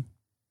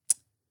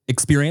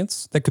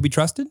experience that could be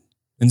trusted.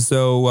 And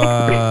so...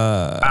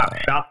 Wow,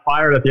 shots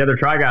fired at the other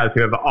Try Guys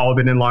who have all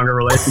been in longer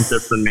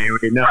relationships than me.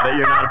 We know that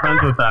you're not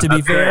friends with them. To be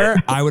That's fair,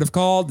 great. I would have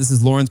called. This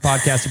is Lauren's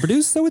podcast to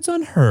produce, so it's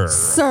on her.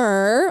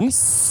 Sir. Okay,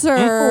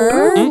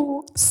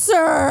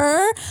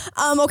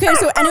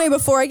 so anyway,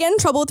 before I get in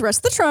trouble with the rest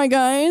of the Try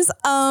Guys,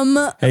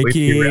 Hey, Please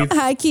be real. Keith.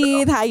 hi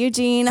Keith, hi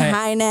Eugene,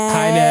 hi Ned.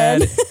 Hi,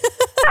 Ned.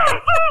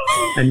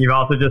 And you've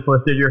also just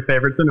listed your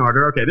favorites in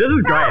order. Okay, this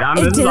is great.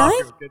 This is Did off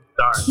I? to a good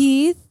start.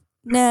 Keith,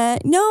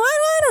 Ned. No,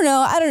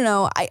 I don't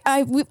know.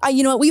 I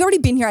you know what? We've already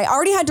been here. I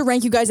already had to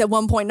rank you guys at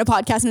one point in a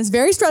podcast, and it's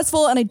very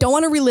stressful, and I don't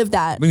want to relive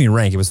that. What do you mean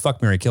rank? It was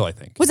fuck, marry, kill, I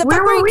think. Was it Where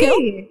Fuck, were Marry, Kill?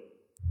 we?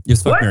 It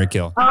was fuck, What? marry,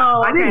 kill.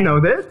 Oh, I didn't know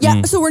this.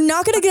 Yeah, so we're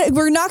not gonna go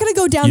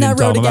down You that didn't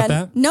tell road them about again.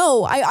 that?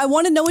 No, I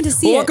wanted no one to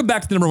see Well, it. welcome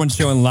back to the number one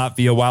show in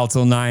Latvia, Wild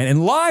Till 9.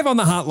 And live on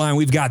the hotline,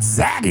 we've got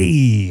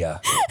Zaggy.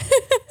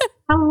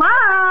 Hello.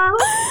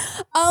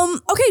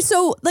 Okay,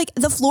 so like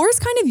the floor is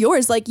kind of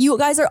yours. Like you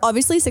guys are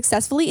obviously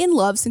successfully in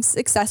love,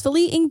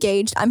 successfully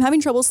engaged. I'm having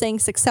trouble saying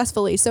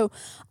successfully, so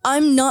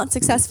I'm not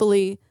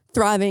successfully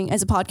thriving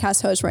as a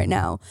podcast host right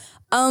now.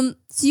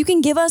 So you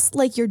can give us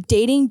like your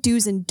dating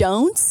do's and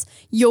don'ts,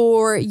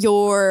 your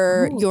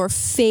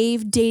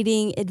fave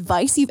dating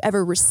advice you've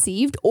ever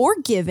received or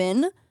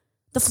given.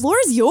 The floor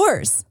is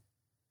yours.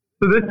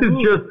 So this is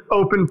just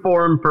open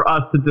forum for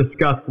us to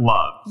discuss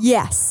love.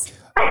 Yes.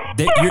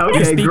 You're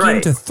Okay, speaking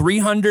great. to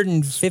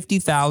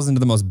 350,000 of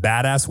the most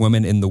badass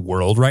women in the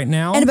world right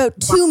now. And about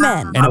 2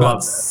 men. And I love about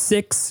that.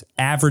 6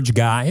 average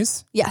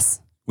guys. Yes.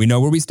 We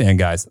know where we stand,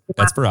 guys.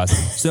 That's for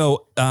us.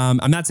 So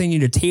I'm not saying you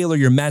need to tailor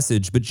your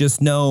message, but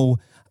just know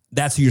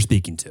that's who you're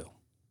speaking to.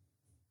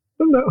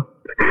 No.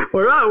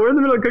 We're in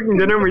the middle of cooking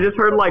dinner and we just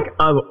heard like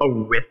a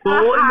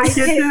whistle in the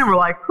kitchen and we're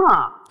like,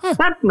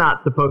 that's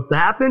not supposed to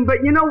happen.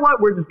 But you know what?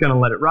 We're just going to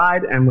let it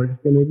ride and we're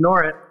just going to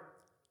ignore it.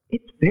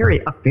 It's a very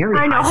I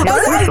know.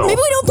 high-pitched whistle.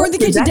 Maybe we don't burn the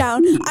What is kitchen that?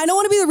 down. I don't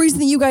want to be the reason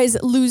that you guys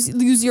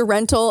lose your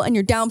rental and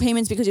your down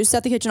payments because you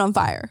set the kitchen on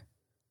fire.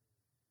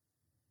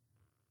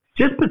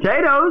 Just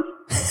potatoes.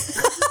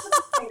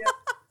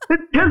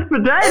 It's just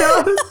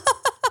potatoes.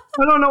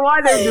 I don't know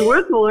why they'd be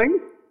whistling.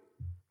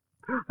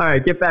 All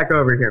right, get back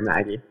over here,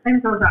 Maggie.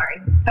 I'm so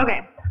sorry.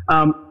 Okay.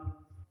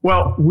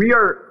 Well, we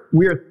are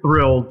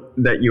thrilled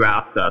that you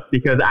asked us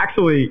because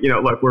actually,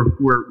 look,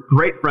 we're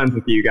great friends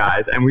with you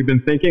guys, and we've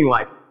been thinking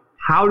like,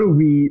 how do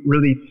we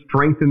really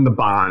strengthen the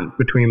bond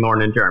between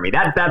Lauren and Jeremy?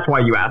 That's why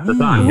you asked us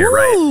on here,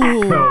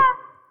 right? So,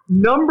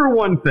 number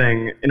one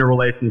thing in a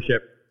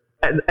relationship,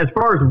 as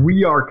far as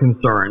we are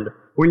concerned,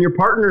 when your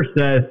partner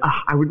says,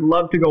 I would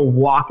love to go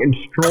walk and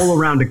stroll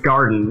around a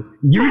garden,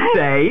 you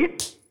say...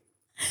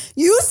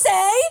 You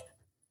say?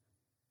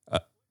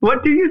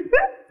 What do you say?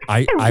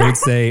 I would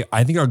say,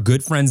 I think our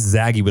good friend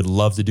Zaggy would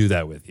love to do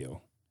that with you.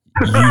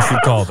 You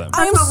should call them.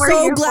 I am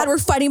so glad we're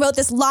fighting about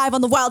this live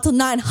on the Wild Till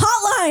 9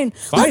 hotline.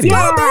 Fighting.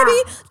 Let's go,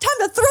 baby. Time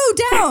to throw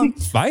down.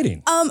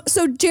 Fighting.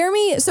 So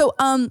Jeremy,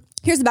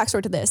 here's the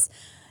backstory to this.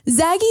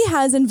 Zaggy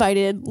has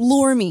invited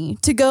Lormy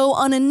to go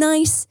on a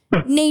nice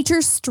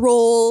nature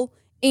stroll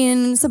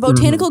in some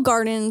botanical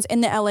gardens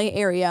in the LA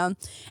area.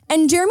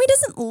 And Jeremy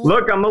doesn't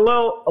look, I'm a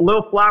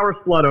little flower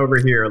slut over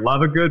here.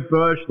 Love a good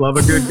bush, love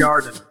a good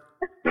garden.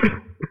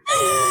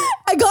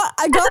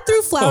 I got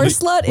through flower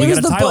slut. It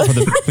was the bush.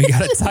 We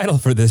got a title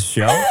for this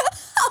show.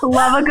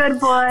 Love a good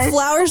bush.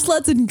 Flower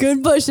sluts and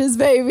good bushes,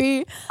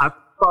 baby. I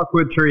fuck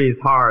with trees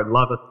hard.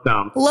 Love a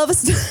stump.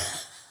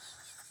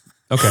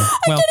 Okay. Well,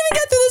 I can't even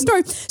get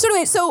through this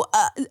story. So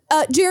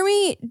anyway,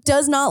 Jeremy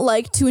does not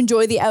like to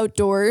enjoy the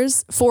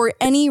outdoors for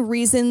any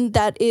reason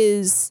that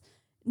is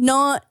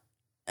not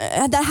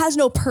that has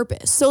no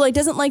purpose. So like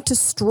doesn't like to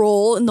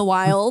stroll in the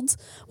wild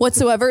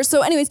whatsoever.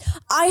 So anyways,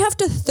 I have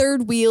to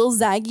third wheel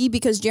Zaggy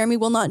because Jeremy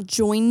will not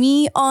join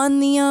me on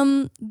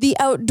the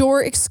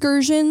outdoor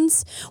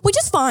excursions, which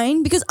is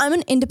fine because I'm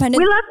an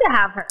independent. We love to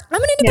have her.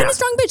 I'm an independent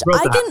strong bitch.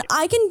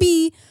 I can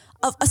be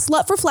a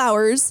slut for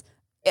flowers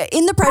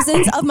in the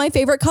presence of my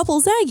favorite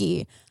couple,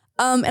 Zaggy.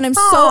 And I'm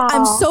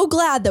so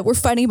glad that we're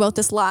fighting about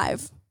this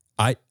live.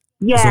 So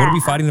what are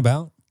we fighting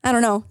about? I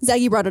don't know.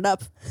 Zaggy brought it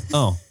up.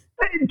 Oh.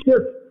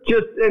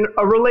 Just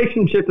a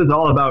relationship is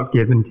all about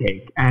give and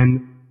take.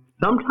 And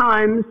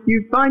sometimes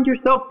you find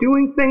yourself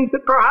doing things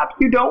that perhaps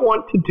you don't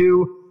want to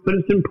do, but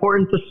it's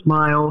important to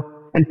smile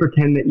and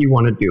pretend that you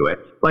want to do it.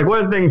 Like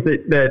one of the things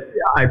that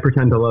I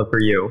pretend to love for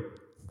you.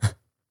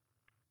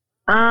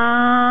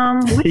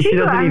 She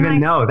doesn't even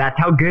know. That's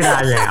how good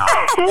I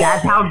am.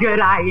 That's how good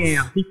I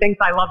am. He thinks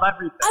I love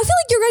everything. I feel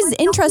like your guys'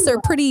 interests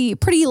are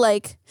pretty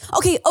like,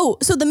 okay. Oh,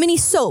 so the mini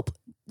soap.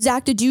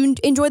 Zach, did you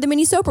enjoy the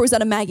mini soap or was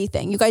that a Maggie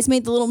thing? You guys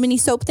made the little mini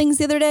soap things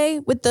the other day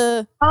with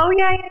the... Oh,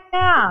 yeah.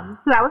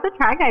 So that was a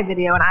Try Guy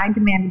video and I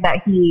demanded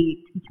that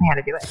he teach me how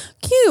to do it.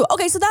 Cute.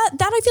 Okay, so that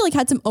I feel like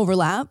had some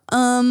overlap.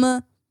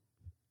 I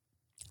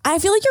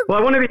feel like you're... Well,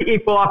 I want to be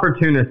equal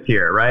opportunist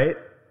here, right?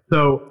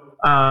 So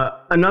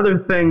another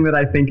thing that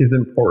I think is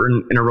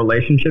important in a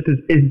relationship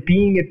is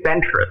being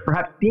adventurous.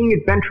 Perhaps being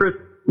adventurous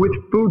with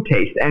food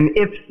taste. And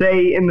if,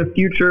 say, in the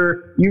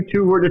future, you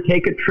two were to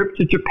take a trip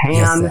to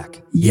Japan,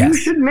 you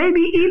should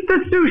maybe eat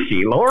the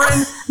sushi.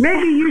 Lauren,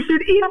 maybe you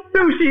should eat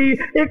sushi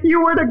if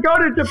you were to go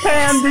to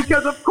Japan,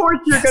 because of course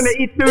you're going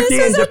to eat sushi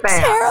in Japan. This is a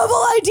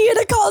terrible idea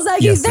to call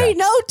Zaggy. Yes, they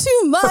know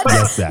too much.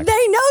 Yes, Zach.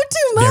 They know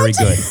too much. Very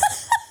good.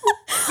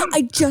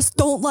 I just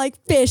don't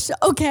like fish,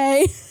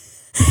 okay?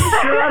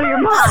 You're out of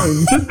your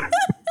mind.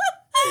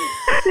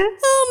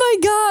 Oh my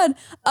God.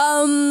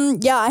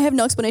 Yeah, I have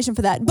no explanation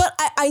for that. But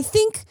I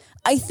think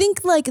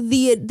like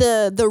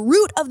the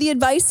root of the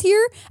advice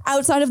here,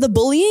 outside of the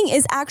bullying,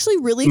 is actually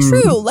really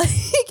true. Like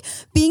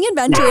being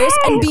adventurous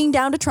and being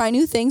down to try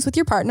new things with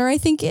your partner, I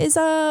think is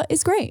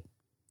great.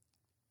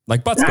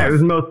 Like butt stuff. It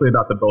was mostly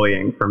about the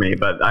bullying for me,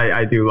 but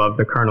I do love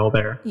the kernel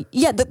there.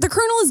 Yeah, the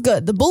kernel is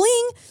good. The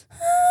bullying,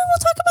 we'll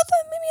talk about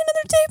that maybe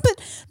another day,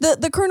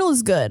 but the kernel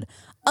is good.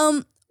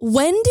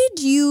 When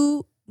did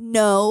you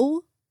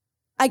know?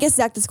 I guess,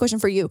 Zach, this question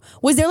for you.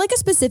 Was there like a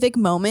specific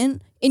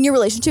moment in your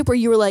relationship where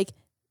you were like,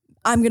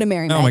 I'm going to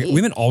marry Maggie? Oh my God,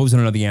 women always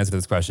want to know the answer to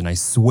this question. I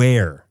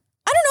swear.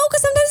 I don't know,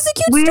 because sometimes it's a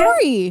cute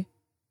story.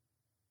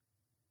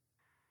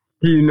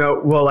 Do you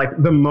know, well, like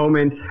the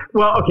moment,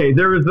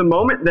 there was the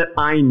moment that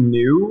I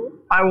knew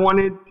I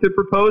wanted to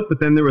propose,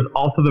 but then there was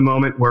also the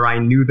moment where I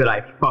knew that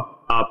I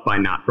fucked up by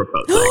not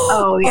proposing.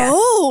 Oh, yeah.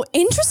 Oh,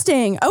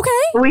 interesting. Okay.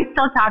 We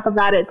still talk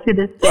about it to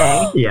this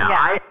day. Yeah.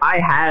 I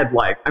had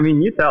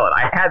you tell it,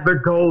 I had the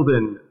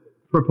golden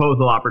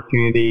proposal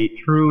opportunity.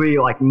 Truly,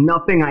 like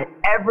nothing I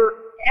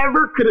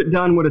ever could have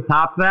done would have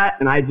topped that.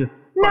 And I just...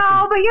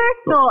 No, but you're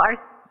still,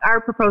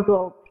 our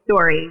proposal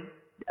story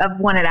of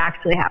when it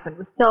actually happened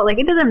was still, like,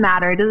 it doesn't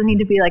matter. It doesn't need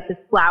to be like this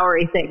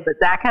flowery thing. But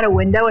Zach had a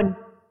window and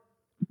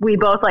we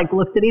both like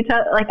looked at each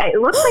other. Like it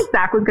looked like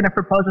Zach was going to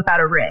propose without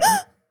a ring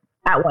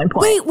at one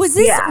point. Wait, was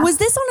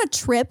this on a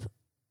trip?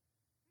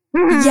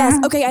 Mm-hmm. Yes.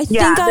 Okay. I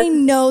think I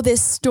know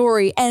this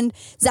story. And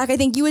Zach, I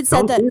think you had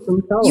said that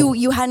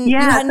you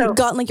hadn't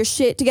gotten like your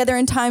shit together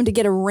in time to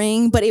get a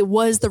ring, but it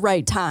was the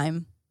right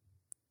time.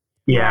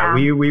 Yeah.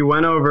 We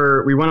went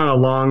on a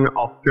long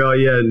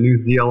Australia,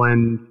 New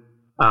Zealand,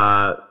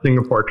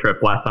 Singapore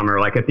trip last summer,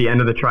 like at the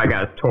end of the Try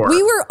Guys tour.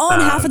 We were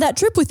on half of that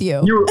trip with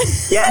you. You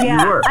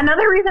were.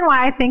 Another reason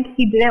why I think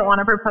he didn't want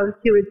to propose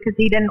to is because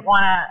he didn't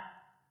want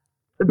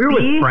to We were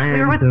with friends.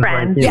 We were with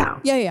friends.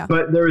 Yeah.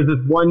 But there was this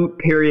one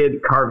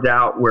period carved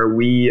out where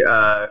we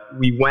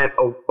went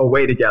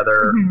away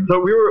together. Mm-hmm. So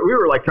we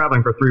were like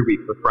traveling for 3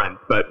 weeks with friends,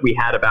 but we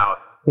had about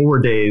 4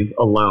 days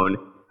alone,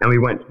 and we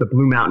went to the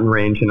Blue Mountain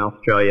Range in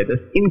Australia. This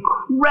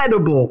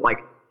incredible, like,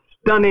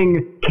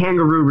 stunning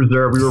kangaroo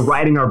reserve. We were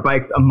riding our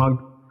bikes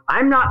amongst.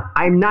 I'm not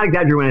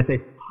exaggerating when I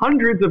say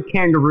hundreds of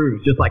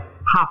kangaroos just like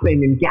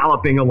hopping and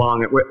galloping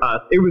along with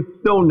us. It was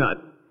so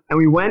nuts. And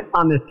we went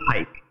on this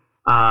hike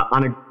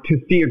to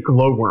see a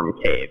glowworm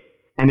cave.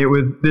 And it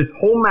was this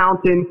whole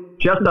mountain,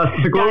 just us.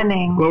 The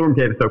glowworm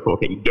cave is so cool.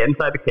 Okay, you get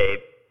inside the cave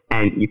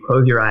and you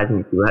close your eyes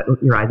and you let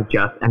your eyes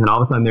adjust. And then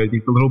all of a sudden there's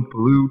these little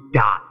blue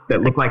dots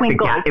that look like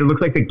it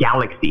looks like the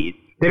galaxies.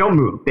 They don't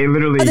move. They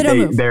literally,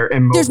 they're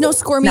immobile. There's no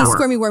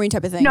squirmy wormy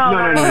type of thing. No.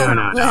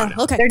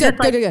 Okay, they're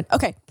good.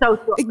 Okay. So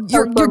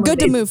You're good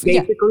to move.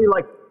 It's basically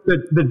like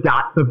the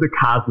dots of the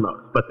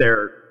cosmos, but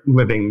they're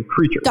living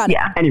creatures. Got it.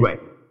 Yeah. Anyway,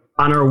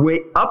 on our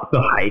way up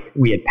the hike,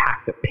 we had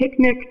packed a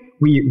picnic.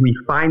 We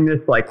find this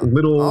like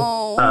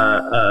little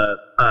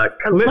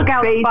cliff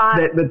lookout face spot.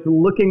 that's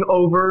looking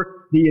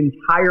over the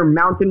entire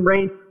mountain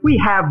range. We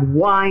have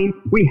wine.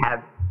 We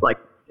have like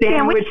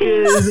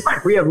sandwiches.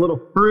 We have little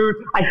fruit.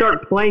 I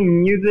start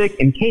playing music,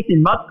 and Casey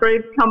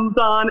Musgraves comes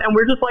on, and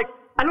we're just like,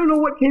 I don't know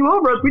what came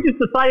over us. We just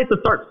decided to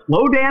start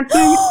slow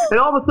dancing, and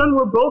all of a sudden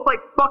we're both like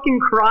fucking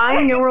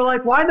crying, and we're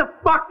like, why the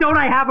fuck don't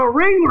I have a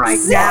ring right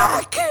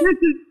now? This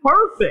is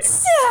perfect.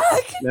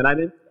 Zach! And I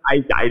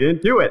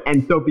didn't do it.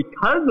 And so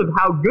because of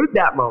how good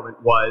that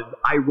moment was,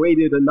 I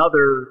waited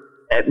another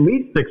at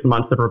least 6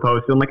 months to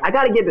propose to him. Like, I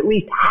got to get at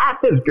least half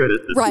as good as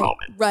this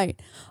moment. Right.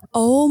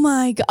 Oh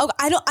my God.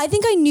 I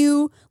think I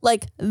knew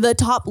like the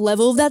top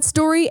level of that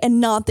story and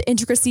not the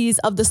intricacies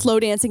of the slow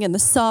dancing and the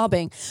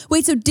sobbing.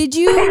 Wait, so did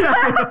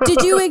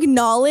you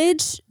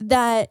acknowledge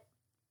that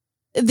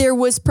there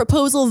was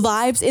proposal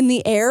vibes in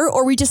the air,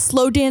 or we just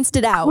slow danced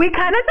it out? We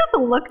kind of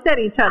just looked at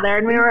each other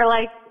and we were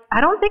like, I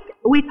don't think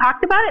we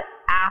talked about it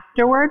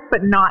afterwards,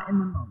 but not in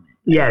the moment.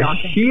 Yeah,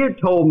 she had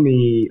told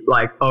me,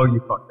 like, oh, you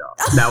fucked up.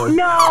 That was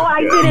no,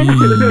 I didn't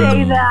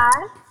say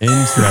that.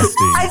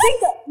 Interesting. I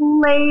think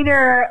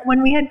later,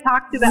 when we had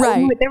talked about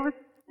it, there were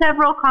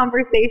several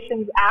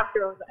conversations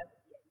after.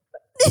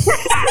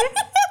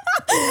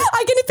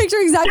 I can picture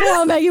exactly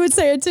how Maggie would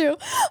say it too.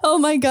 Oh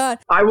my God.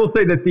 I will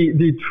say that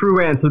the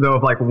true answer, though,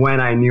 of like when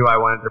I knew I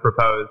wanted to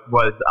propose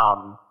was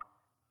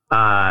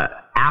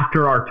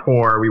after our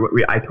tour.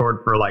 I toured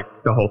for like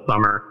the whole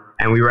summer,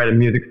 and we were at a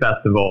music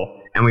festival.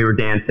 And we were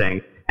dancing,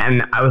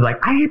 and I was like,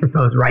 I hate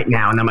propose right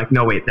now. And I'm like,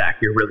 no, wait, Zach,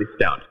 you're really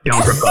stoned.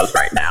 Don't propose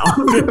right now.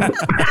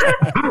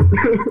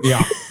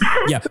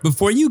 Yeah.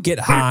 Before you get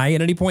high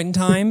at any point in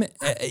time,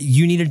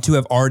 you needed to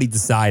have already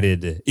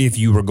decided if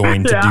you were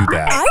going to do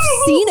that.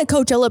 I've seen a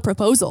Coachella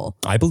proposal.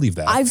 I believe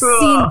that. I've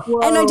seen,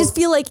 and I just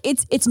feel like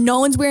it's no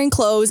one's wearing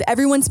clothes.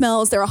 Everyone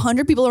smells. There are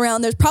 100 people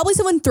around. There's probably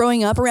someone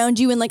throwing up around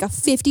you in like a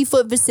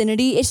 50-foot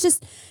vicinity. It's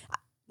just...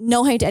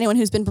 No hate to anyone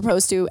who's been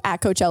proposed to at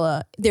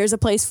Coachella. There's a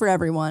place for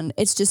everyone.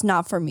 It's just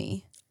not for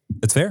me.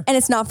 That's fair. And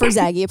it's not for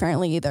Zaggy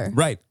apparently either.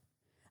 Right.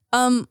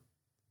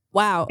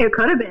 Wow. It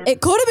could have been. It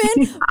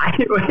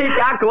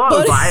got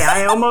close.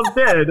 I almost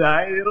did.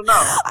 I don't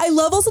know. I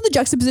love also the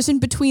juxtaposition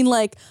between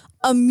like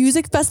a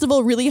music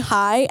festival really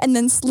high and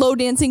then slow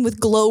dancing with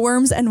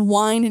glowworms and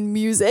wine and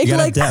music.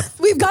 Like depth.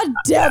 We've got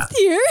depth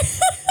here.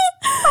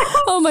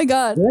 Oh my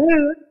God.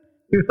 Yeah.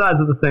 Two sides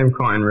of the same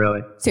coin, really.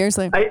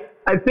 Seriously.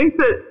 I think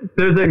that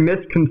there's a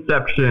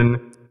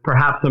misconception,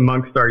 perhaps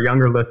amongst our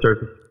younger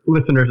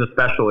listeners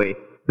especially,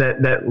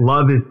 that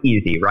love is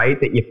easy,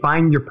 right? That you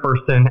find your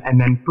person and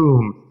then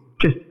boom,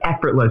 just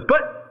effortless.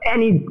 But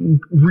any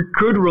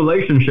good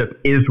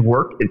relationship is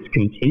work. It's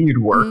continued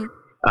work.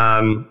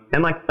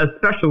 And like,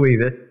 especially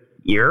this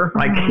year,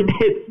 like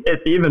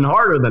it's even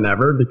harder than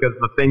ever because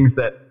the things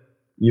that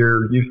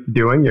you're used to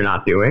doing, you're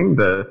not doing.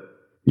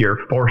 You're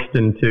forced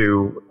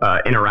into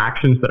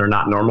interactions that are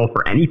not normal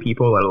for any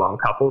people, let alone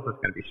couples. It's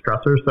going to be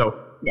stressors. So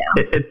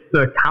it's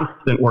a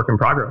constant work in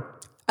progress.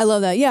 I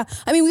love that. Yeah.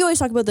 I mean, we always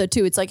talk about that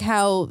too. It's like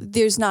how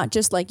there's not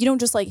just like, you don't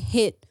just like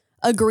hit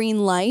a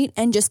green light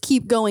and just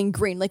keep going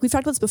green. Like we've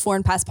talked about this before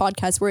in past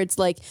podcasts where it's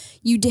like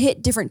you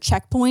hit different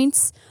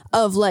checkpoints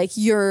of like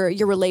your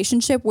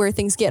relationship where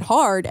things get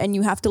hard and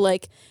you have to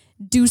like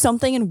do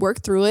something and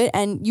work through it,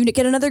 and you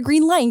get another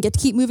green light and get to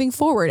keep moving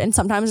forward. And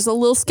sometimes there's a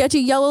little sketchy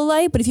yellow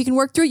light, but if you can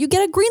work through it, you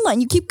get a green light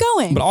and you keep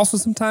going. But also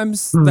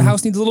sometimes the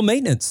house needs a little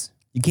maintenance.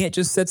 You can't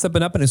just set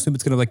something up and assume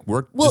it's going to like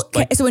work. Well,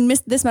 so in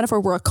this metaphor,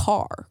 we're a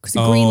car because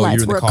the green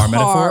lights were a car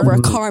metaphor. We're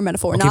a car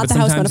metaphor, not the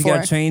house metaphor. You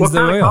got to change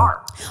the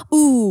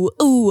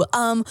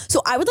oil.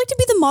 So I would like to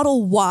be the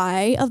Model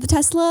Y of the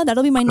Tesla.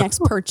 That'll be my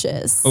next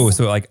purchase. Oh,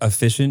 so like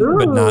efficient,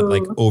 but not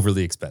like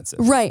overly expensive.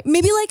 Right.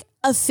 Maybe like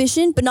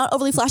efficient, but not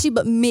overly flashy,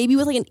 but maybe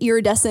with like an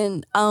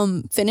iridescent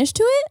finish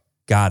to it.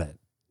 Got it.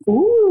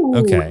 Ooh.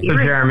 Okay. So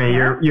Jeremy,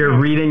 you're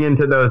reading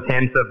into those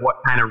hints of what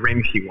kind of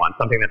ring she wants.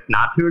 Something that's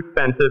not too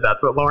expensive. That's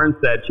what Lauren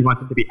said. She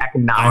wants it to be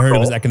economical. I heard it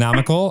was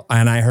economical,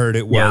 and I heard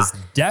it was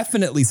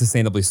definitely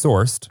sustainably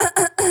sourced.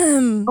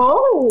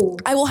 Oh.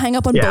 I will hang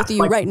up on both of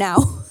you right now.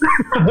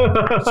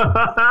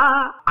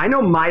 I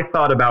know my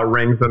thought about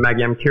rings, but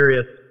Maggie, I'm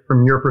curious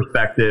from your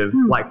perspective,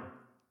 like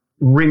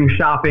ring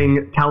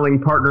shopping, telling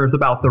partners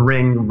about the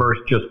ring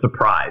versus just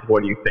surprise.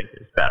 What do you think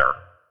is better?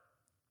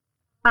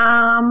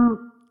 I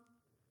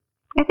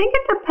think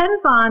it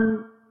depends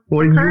on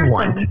what do you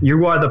want?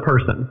 You are the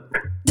person.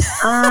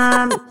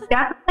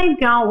 Definitely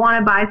don't want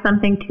to buy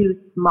something too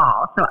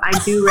small, so I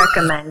do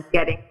recommend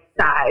getting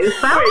size. Wait,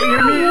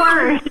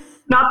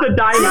 not the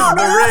diamond, no,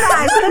 the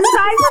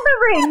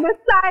ring. The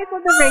size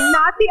of the ring,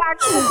 not the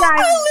actual diamond.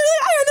 I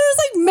heard there was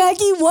like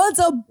Maggie wants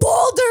a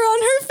boulder on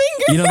her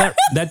finger. You know,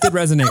 that did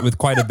resonate with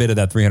quite a bit of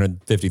that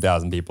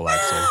 350,000 people,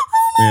 actually.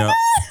 Yeah.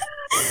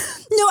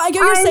 No, I get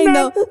what you're saying,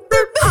 though. The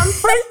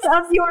circumference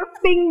of your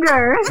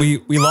finger.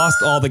 We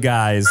lost all the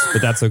guys,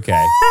 but that's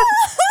okay.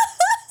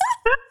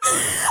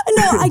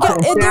 No, I get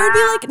it. There would be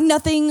like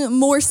nothing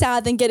more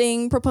sad than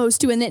getting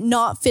proposed to and it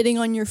not fitting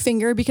on your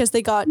finger because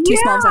they got too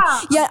small.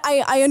 Yeah,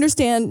 I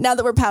understand now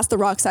that we're past the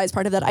rock size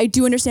part of that. I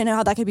do understand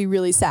how that could be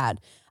really sad.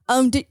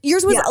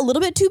 Yours was a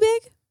little bit too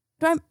big?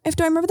 Do I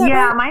remember that right?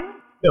 Yeah, mine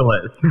still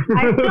is.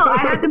 I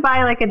had to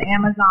buy like an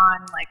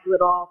Amazon like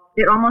little,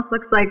 it almost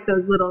looks like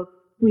those little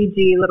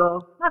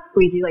not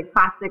squeegee, like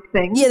plastic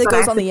things. Yeah, that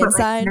goes on the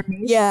inside. Like,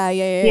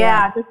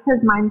 Yeah, just because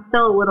mine's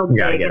still a little big.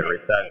 You gotta get it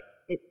reset.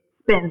 It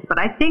spins, but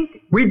I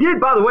think we did.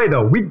 By the way,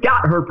 though, we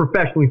got her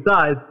professionally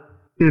sized.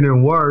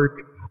 Didn't work,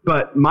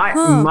 but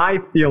my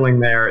feeling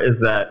there is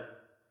that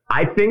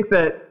I think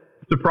that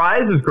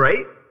surprise is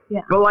great.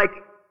 Yeah. But like,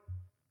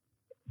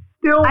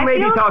 still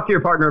maybe talk to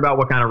your partner about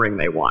what kind of ring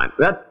they want.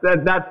 That's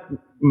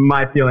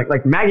my feeling.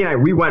 Like Maggie and I,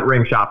 we went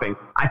ring shopping.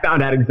 I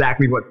found out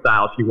exactly what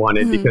style she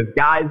wanted because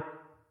guys,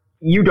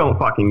 you don't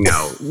fucking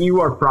know.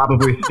 You are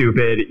probably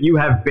stupid. You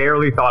have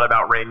barely thought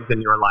about rings in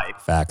your life.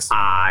 Facts.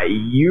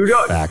 You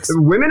don't. Facts.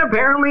 Women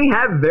apparently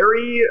have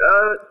very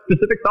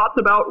specific thoughts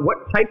about what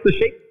types of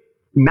shapes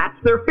match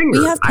their fingers.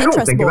 We have I Pinterest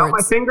don't think boards. about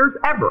my fingers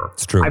ever.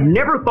 It's true. I've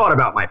never thought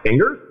about my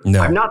fingers.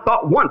 No. I've not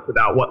thought once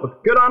about what looks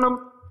good on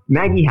them.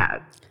 Maggie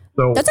has.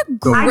 So that's a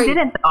great. I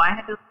didn't though. I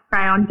had to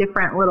try on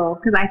different little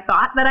because I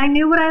thought that I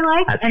knew what I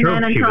liked, That's and true.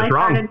 then She until was I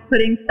wrong. started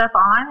putting stuff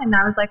on, and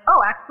I was like,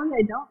 oh, actually,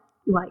 I don't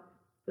like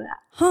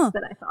that.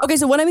 That I thought. Okay,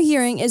 so what I'm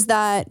hearing is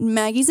that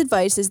Maggie's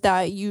advice is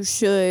that you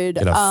should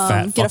Get a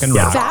fat get a fucking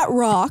rock. fat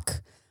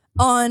rock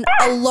on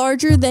a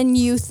larger than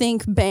you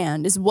think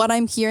band is what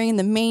I'm hearing, and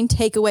the main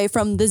takeaway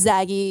from the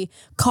Zaggy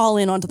call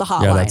in onto the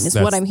hotline is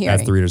what I'm hearing.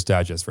 That's the Reader's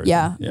Digest version.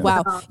 Yeah.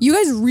 Wow. You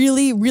guys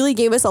really, really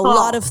gave us a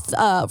lot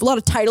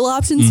of title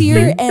options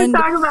here, and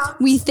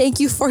we thank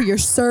you for your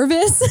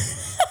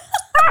service.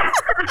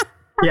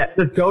 Yeah,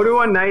 just go to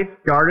a nice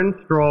garden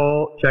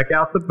stroll, check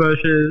out the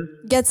bushes,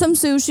 Get some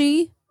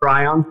sushi,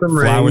 try on some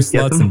Flower rings,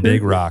 get sluts some and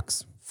big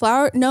rocks.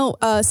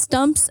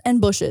 stumps and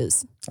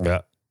bushes.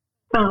 Yeah.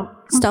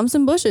 Stumps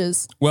and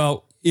bushes.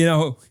 Well, you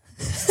know,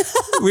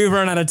 we've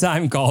run out of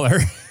time, caller.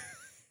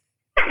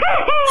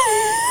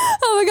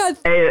 Oh my God.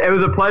 Hey, it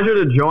was a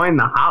pleasure to join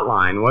the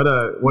hotline. What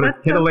a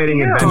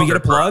titillating adventure. Can we get a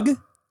plug?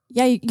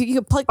 Yeah, you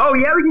can plug. Oh,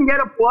 yeah, we can get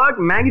a plug.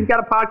 Maggie's got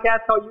a podcast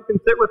called You Can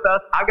Sit With Us.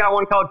 I've got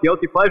one called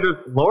Guilty Pleasures.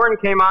 Lauren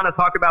came on to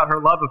talk about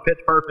her love of Pitch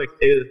Perfect.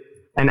 It is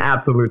an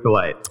absolute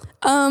delight.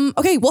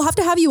 Okay, we'll have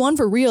to have you on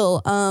for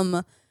real.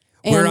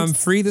 We're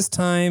free this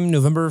time,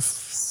 November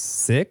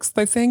 6th,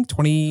 I think.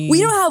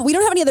 We don't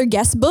have any other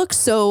guest books,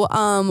 so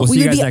see we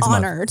you would guys be next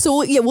honored. month.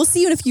 So we'll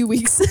see you in a few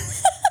weeks.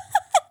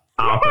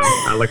 Awesome.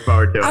 I look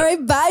forward to it. All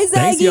right, bye, Zaggy.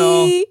 Thanks,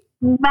 y'all.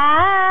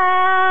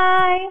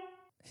 Bye.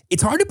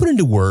 It's hard to put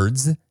into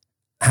words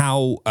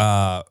how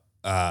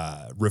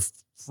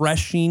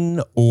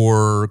refreshing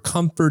or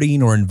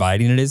comforting or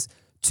inviting it is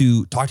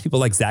to talk to people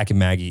like Zach and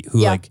Maggie,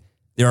 who like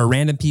there are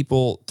random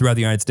people throughout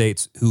the United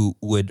States who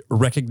would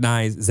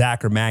recognize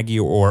Zach or Maggie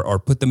or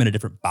put them in a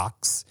different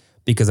box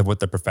because of what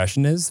their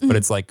profession is. But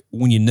it's like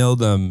when you know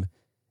them,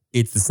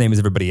 it's the same as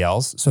everybody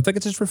else. So I think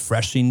it's just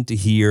refreshing to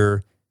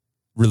hear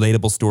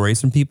relatable stories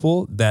from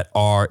people that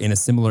are in a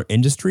similar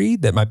industry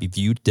that might be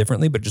viewed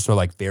differently, but just are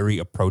like very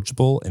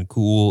approachable and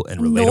cool and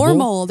relatable.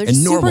 Normal. They're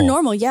just super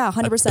normal. Yeah,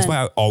 100%. That's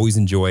why I always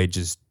enjoy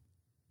just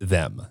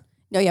them.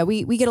 No, yeah,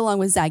 we get along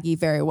with Zaggy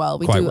very well.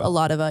 We do a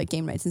lot of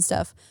game nights and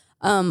stuff.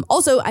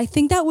 Also, I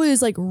think that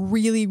was like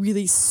really,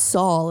 really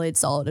solid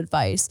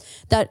advice.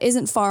 That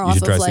isn't far off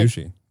You should of try like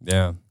sushi.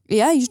 Yeah.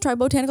 Yeah, you should try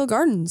botanical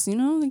gardens, you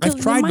know? I've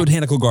tried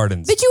botanical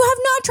gardens. But you have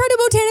not tried a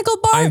botanical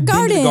I've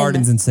garden. been to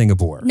gardens in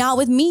Singapore. Not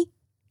with me.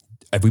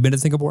 Have we been to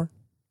Singapore?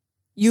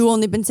 You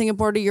only been to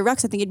Singapore to your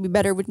ex. I think it'd be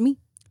better with me.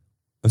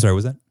 I'm sorry, what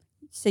was that?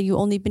 So you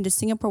only been to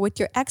Singapore with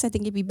your ex. I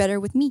think it'd be better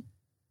with me.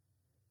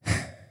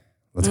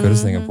 Let's go to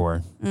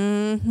Singapore.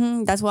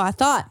 That's what I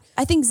thought.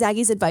 I think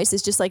Zaggy's advice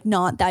is just like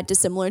not that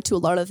dissimilar to a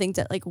lot of the things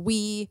that like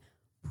we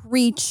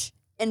preach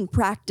and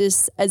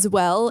practice as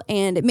well.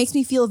 And it makes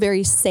me feel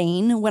very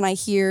sane when I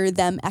hear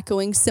them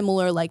echoing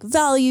similar like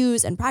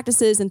values and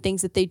practices and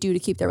things that they do to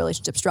keep their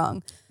relationship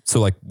strong. So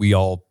like we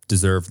all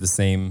deserve the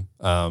same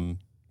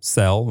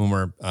cell when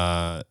we're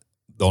the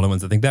only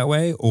ones that think that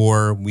way,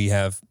 or we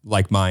have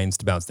like minds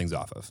to bounce things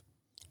off of.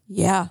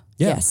 Yeah.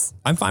 Yes.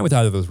 I'm fine with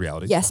either of those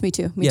realities. Yes, me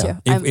too. Me too.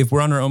 If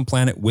we're on our own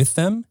planet with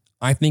them,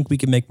 I think we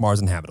can make Mars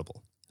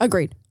inhabitable.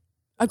 Agreed.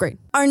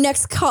 Our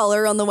next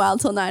caller on the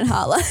Wild Till 9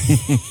 hotline.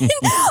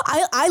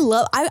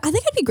 I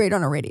think I'd be great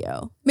on a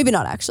radio. Maybe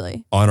not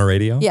actually. On a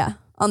radio? Yeah.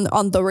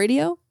 On the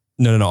radio?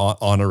 No,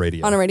 on a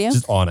radio. On a radio?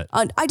 Just on it.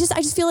 I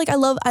just feel like I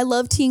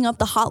love teeing up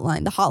the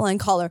hotline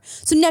caller.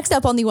 So next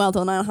up on the Wild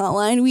Till 9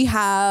 hotline, we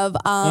have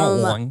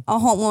a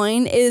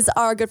hotline is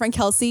our good friend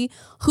Kelsey,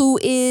 who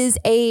is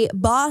a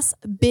boss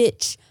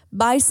bitch,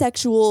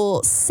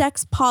 bisexual,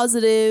 sex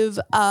positive,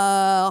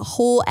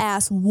 whole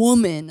ass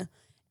woman.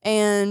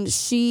 And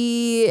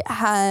she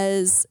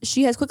has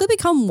quickly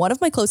become one of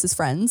my closest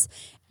friends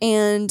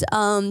and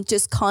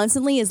just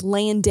constantly is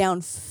laying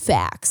down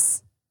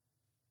facts.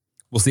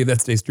 We'll see if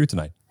that stays true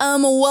tonight.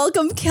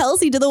 Welcome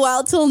Kelsey to the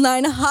Wild Till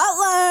 9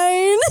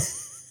 hotline.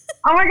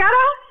 Oh my God,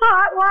 a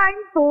hotline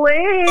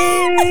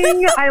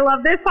bling. I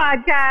love this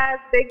podcast.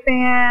 Big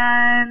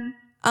fan.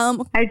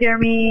 Hi,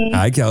 Jeremy.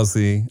 Hi,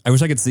 Kelsey. I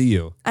wish I could see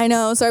you. I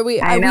know. Sorry, we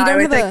don't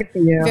have a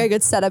very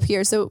good setup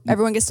here, so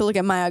everyone gets to look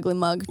at my ugly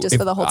mug just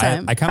for the whole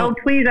time. Oh,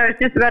 please. I was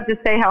just about to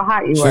say how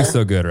hot you she were. looks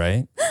so good,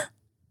 right?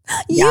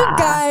 You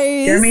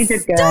guys. Jeremy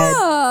did good.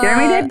 Stop.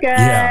 Jeremy did good.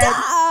 Yeah.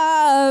 Stop.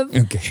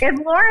 Okay. If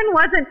Lauren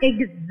wasn't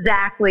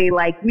exactly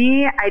like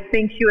me, I'd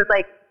think she was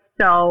like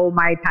so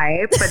my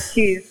type, but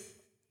she's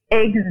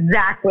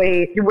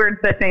we're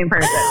the same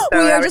person. So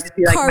we I are would just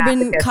be, like, carbon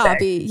masochistic.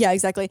 copy. Yeah,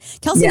 exactly.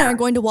 Kelsey and I are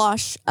going to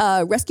wash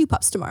rescue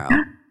pups tomorrow.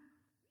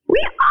 We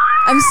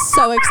are. I'm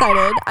so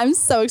excited.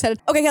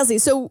 Okay, Kelsey.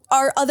 So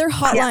our other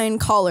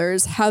hotline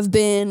callers have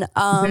been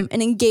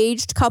an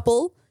engaged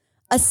couple,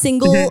 a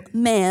single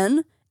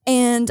man,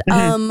 and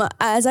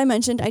as I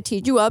mentioned, I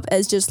teed you up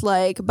as just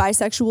like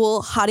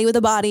bisexual, hottie with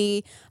a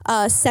body,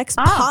 sex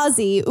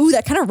posy. Ooh,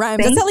 that kind of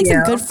rhymes. That's got like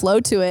some good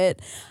flow to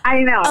it. I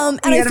know.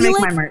 And I feel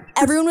like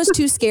everyone was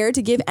too scared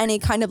to give any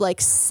kind of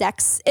like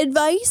sex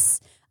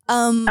advice.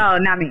 Oh,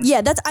 not me.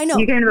 Yeah, I know.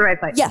 You came to the right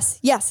place. Yes.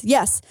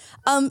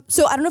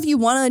 So I don't know if you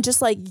want to just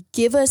like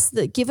give us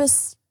the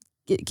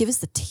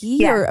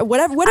tea or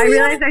whatever. I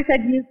realized I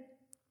said you.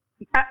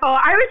 I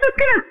was just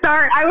going to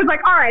start. I was like,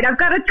 all right, I've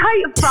got a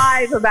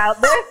tight 5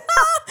 about this.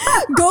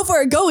 Go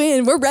for it. Go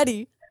in. We're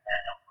ready.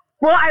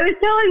 Well, I was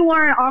telling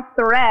Lauren off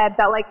the red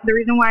that like the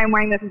reason why I'm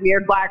wearing this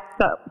weird black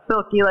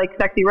silky like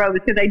sexy robe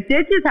is because I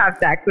did just have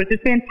sex, which is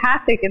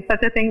fantastic and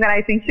such a thing that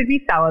I think should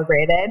be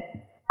celebrated.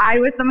 I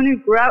was someone who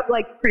grew up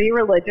like pretty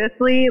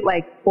religiously,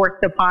 like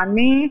forced upon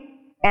me,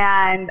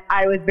 and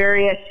I was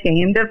very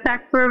ashamed of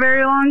sex for a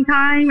very long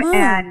time.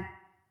 And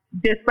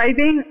despite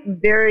being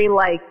very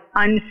like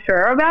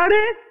unsure about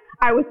it,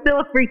 I was still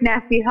a freak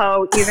nasty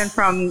hoe even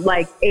from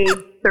like age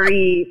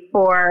 3,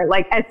 4.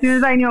 Like as soon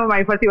as I knew what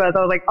my pussy was, I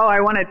was like, oh, I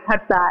want to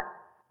touch that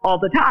all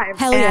the time.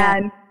 Hell yeah.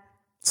 And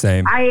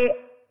same. I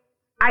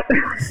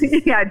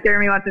yeah,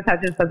 Jeremy wants to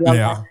touch his pussy all the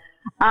time.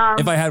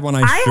 If I had one,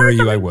 I assure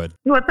you I would.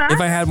 What's that? If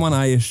I had one,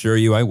 I assure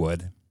you I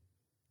would.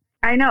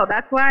 I know.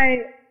 That's why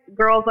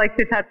girls like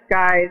to touch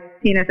guys'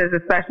 penises,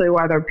 especially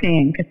while they're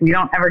peeing, because we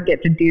don't ever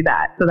get to do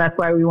that. So that's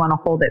why we want to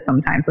hold it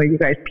sometimes while you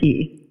guys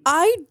pee.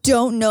 I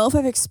don't know if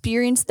I've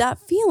experienced that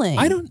feeling.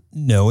 I don't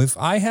know if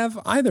I have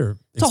either.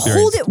 To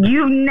hold it.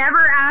 You've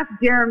never asked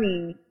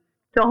Jeremy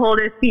to hold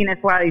his penis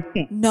while he's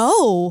peeing.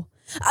 No.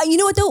 You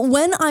know what though?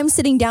 When I'm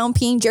sitting down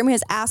peeing, Jeremy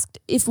has asked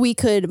if we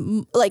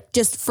could, like,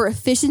 just for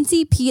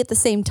efficiency, pee at the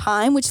same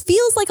time, which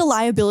feels like a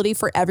liability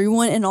for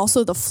everyone and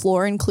also the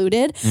floor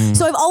included.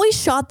 So I've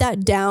always shot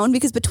that down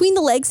because between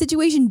the leg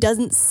situation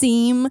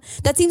seems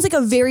like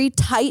a very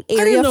tight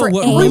area. I don't know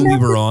what room we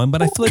were on,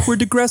 but I feel like we're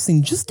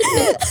digressing just a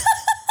bit.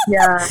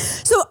 Yeah.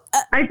 So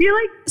I feel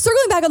like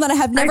circling back on that, I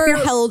have never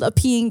held a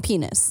peeing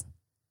penis.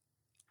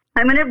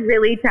 I'm going to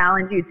really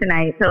challenge you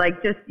tonight to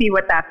like just see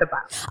what that's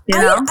about. You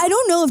know? I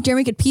don't know if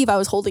Jeremy could pee if I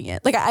was holding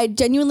it. Like I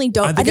genuinely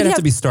don't. I think I'd have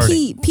to be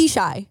starting. Pee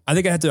shy. I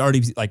think I had to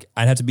already I'd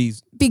have to be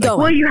going.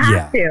 Well, you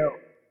have to.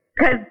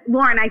 Because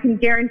Lauren, I can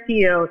guarantee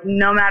you,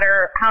 no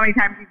matter how many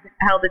times you've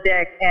held a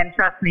dick, and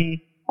trust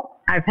me,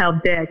 I've held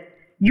dick,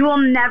 you will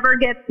never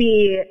get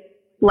the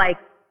like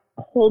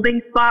holding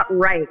spot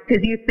right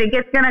because you think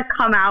it's going to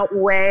come out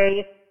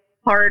way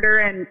harder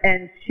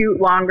and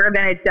shoot longer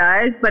than it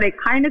does, but it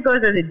kind of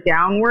goes as a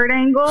downward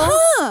angle.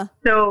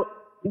 So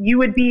you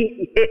would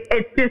be,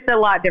 it's just a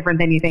lot different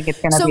than you think it's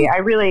going to be.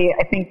 I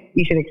think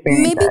you should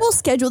experience Maybe we'll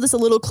schedule this a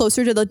little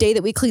closer to the day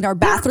that we clean our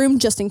bathroom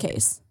just in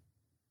case.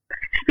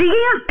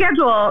 Speaking of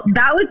schedule,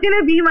 that was going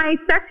to be my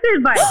sex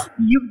advice.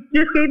 You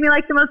just gave me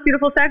like the most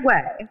beautiful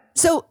segue.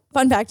 So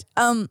fun fact,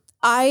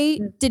 I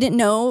didn't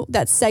know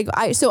that so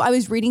I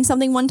was reading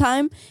something one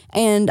time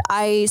and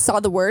I saw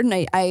the word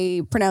and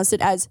I pronounced it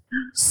as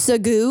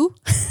sagoo.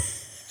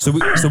 So we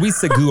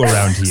sagoo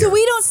around here. So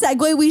we don't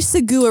segue, we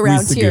sagoo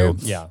around here.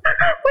 Yeah.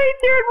 Wait,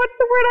 Jared, what's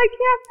the word I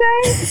can't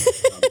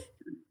say?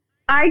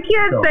 I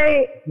can't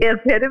say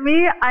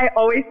epitome. I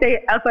always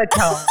say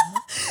epitome.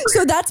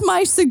 So that's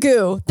my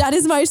sagoo. That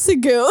is my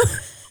sagoo.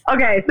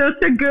 Okay, so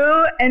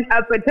Segoo and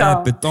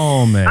Epitome.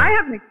 Epitome. I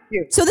have an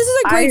excuse. So this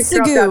is a great I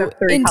dropped out of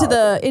Segoo 3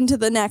 into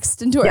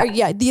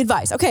the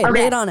advice. Okay,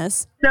 lay it on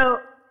us. So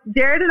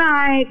Jared and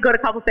I go to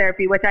couple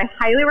therapy, which I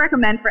highly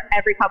recommend for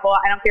every couple.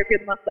 I don't care if you're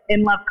the most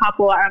in-love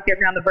couple. I don't care if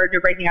you're on the verge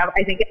of breaking up.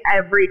 I think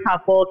every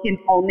couple can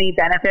only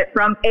benefit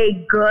from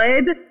a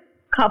good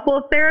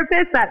couple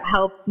therapist that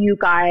helps you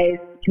guys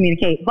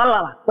communicate, blah, blah,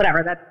 blah,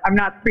 whatever. I'm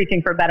not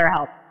preaching for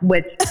BetterHelp,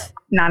 which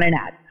not an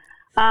ad.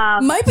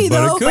 Might be,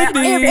 but though.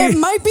 It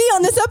might be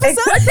on this episode.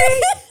 It could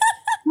be.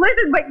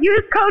 Listen, but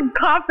use code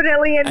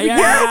confidently and Wild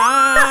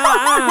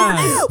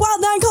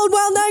 9 code,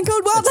 Wild 9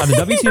 code, Wild 9. On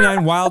the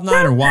WT9, Wild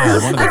 9 or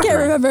Wild? One of the I can't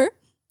remember.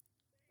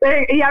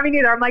 Yeah, me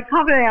neither. I'm like,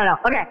 confidently, I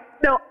don't know. Okay,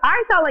 so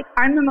I thought like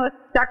I'm the most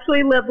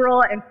sexually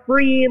liberal and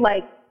free,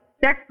 like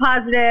sex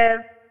positive,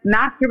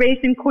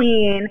 masturbation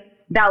queen,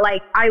 that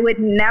like I would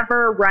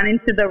never run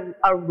into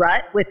a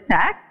rut with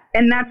sex.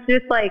 And that's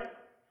just like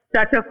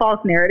such a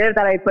false narrative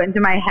that I put into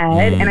my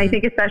head. And I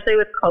think especially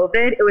with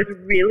COVID, it was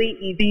really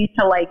easy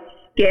to like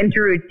get into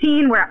a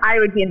routine where I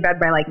would be in bed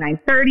by like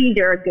 9:30.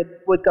 Jared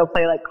would go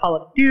play like Call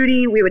of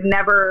Duty. We would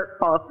never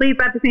fall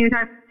asleep at the same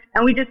time.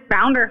 And we just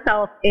found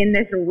ourselves in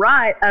this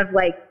rut of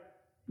like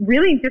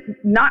really just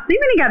not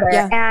sleeping together.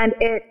 Yeah. And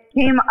it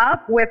came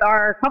up with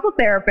our couple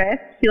therapist.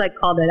 She like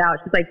called it out.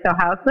 She's like, so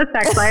how's the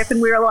sex life?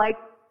 And we were like,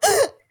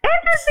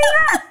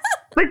 interesting.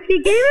 But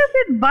she gave us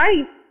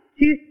advice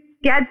to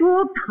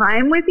schedule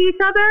time with each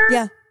other.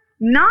 Yeah.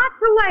 Not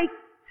to like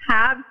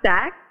have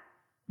sex,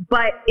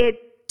 but it's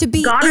to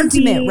be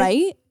intimate,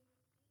 right?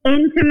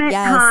 Intimate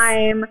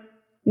time,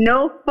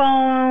 no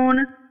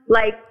phone,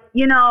 like,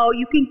 you know,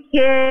 you can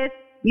kiss,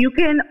 you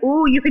can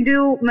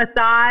do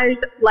massage,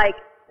 like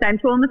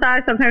sensual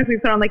massage. Sometimes we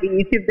put on like a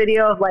YouTube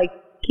video of like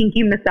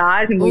kinky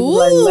massage and we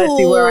like, let's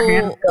see where our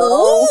hands go.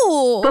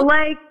 Ooh. But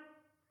like,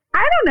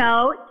 I don't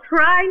know,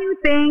 try new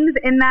things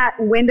in that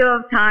window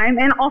of time,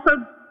 and also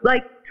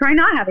like try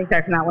not having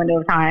sex in that window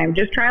of time.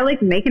 Just try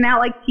like making out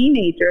like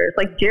teenagers.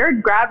 Like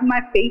Jared grabbed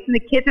my face in the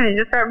kitchen and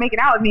just started making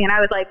out with me, and I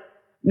was like,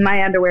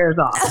 my underwear is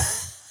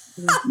off.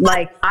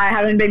 Like I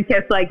haven't been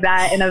kissed like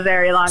that in a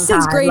very long time.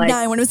 Since grade like,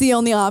 9, when it was the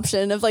only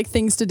option of like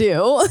things to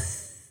do.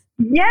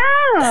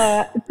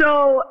 Yeah.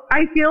 So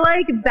I feel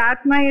like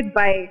that's my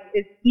advice.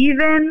 Is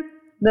even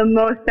the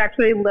most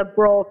sexually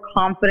liberal,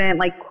 confident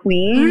like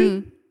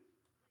queen.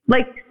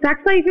 Like, sex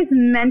life is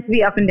meant to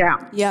be up and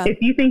down. Yeah. If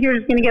you think you're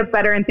just going to get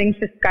better and things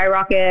just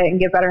skyrocket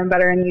and get better and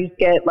better and you just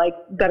get, like,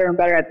 better and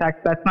better at sex,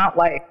 that's not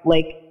life.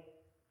 Like,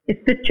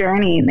 it's the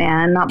journey,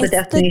 man, not the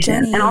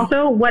destination. And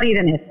also, what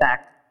even is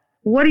sex?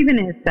 What even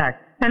is sex?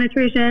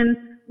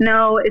 Penetration?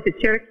 No. Is it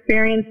shared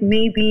experience?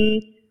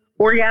 Maybe.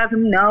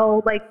 Orgasm?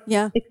 No. Like,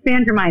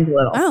 expand your mind a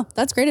little. Oh,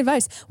 that's great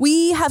advice.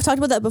 We have talked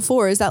about that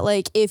before, is that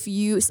like if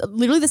you,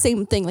 literally the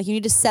same thing, like you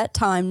need to set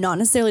time, not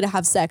necessarily to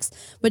have sex,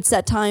 but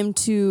set time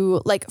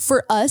to, like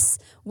for us,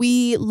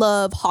 we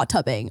love hot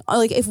tubbing.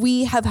 Like if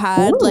we have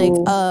had like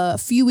a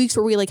few weeks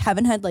where we like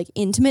haven't had like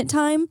intimate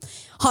time,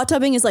 hot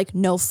tubbing is like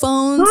no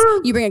phones,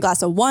 you bring a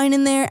glass of wine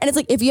in there, and it's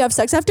like if you have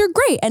sex after,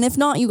 great. And if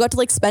not, you got to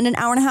like spend an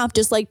hour and a half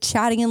just like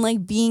chatting and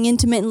like being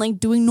intimate and like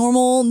doing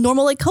normal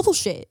like couple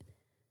shit.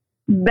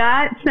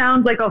 That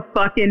sounds like a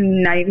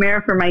fucking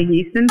nightmare for my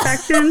yeast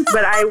infections,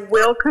 but I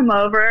will come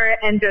over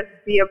and just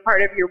be a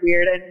part of your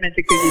weird intimate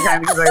jacuzzi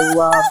time because I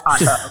love hot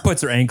tubs. Just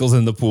puts her ankles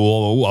in the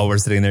pool while we're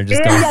sitting there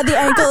just going. Yeah, the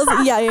ankles.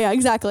 Yeah,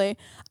 exactly.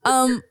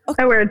 Okay.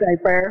 I wear a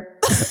diaper.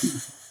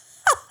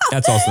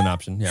 That's also an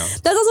option, yeah.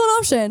 That's also an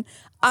option.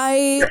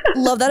 I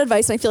love that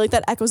advice, and I feel like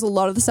that echoes a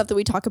lot of the stuff that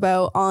we talk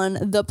about on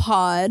the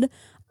pod.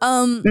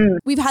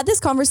 We've had this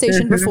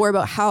conversation before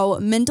about how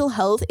mental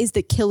health is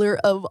the killer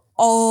of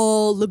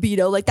all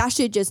libido. Like that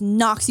shit just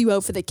knocks you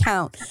out for the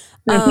count.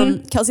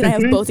 Kelsey and I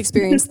have both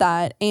experienced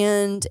that.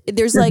 And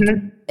there's like,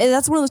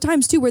 that's one of those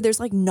times too, where there's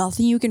like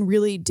nothing you can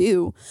really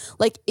do.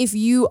 Like if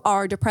you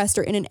are depressed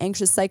or in an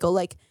anxious cycle,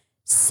 like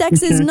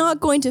sex is not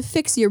going to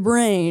fix your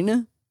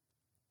brain.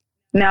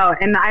 No,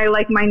 and I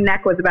like my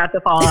neck was about to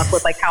fall off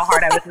with like how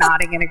hard I was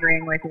nodding and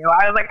agreeing with you.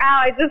 I was like,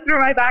 ow, I just threw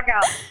my back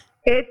out.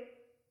 It's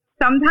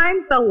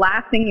sometimes the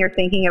last thing you're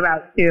thinking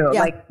about too. Yeah.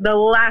 Like the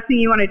last thing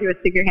you want to do is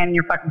stick your hand in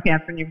your fucking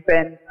pants when you've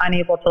been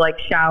unable to like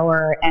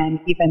shower and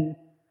even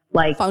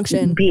like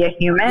function, be a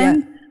human. Yeah.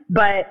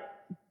 But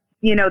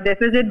you know, this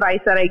is advice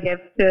that I give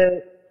to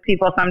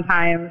people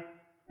sometimes,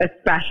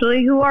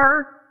 especially who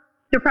are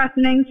depressed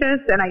and anxious.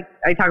 And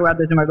I talk about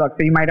this in my book,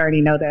 so you might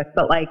already know this,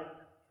 but like,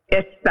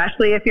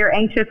 especially if you're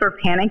anxious or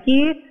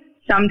panicky,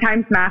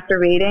 sometimes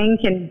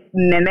masturbating can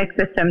mimic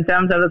the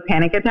symptoms of a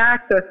panic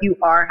attack. So if you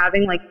are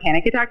having like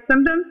panic attack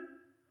symptoms,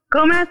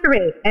 go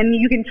masturbate, and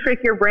you can trick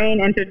your brain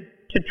into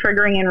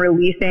triggering and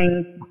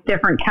releasing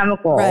different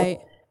chemicals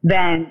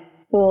than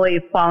fully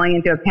falling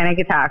into a panic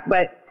attack.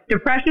 But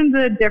depression's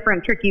a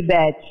different tricky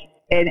bitch,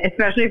 and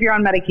especially if you're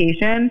on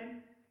medication,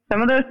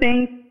 some of those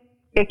things,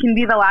 it can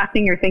be the last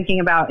thing you're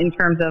thinking about in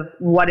terms of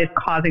what is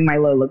causing my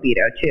low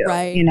libido too.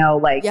 Right. You know,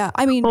 like,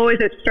 I mean,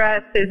 is it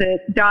stress? Is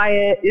it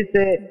diet? Is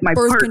it my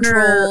birth partner?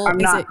 control? I'm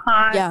not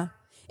hot. Yeah.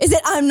 Is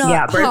it I'm not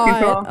Yeah, birth hot?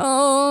 control.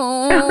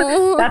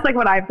 Oh, That's like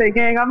what I'm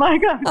thinking. I'm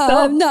like, I'm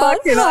so I'm not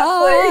fucking ugly.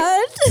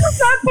 hot.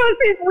 That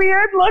pussy's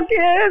weird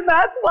looking.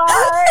 That's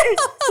why.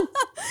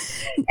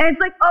 And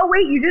it's like, oh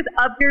wait, you just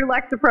upped your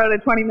Lexapro to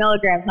 20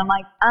 milligrams. I'm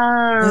like,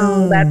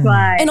 oh, that's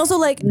why. And also,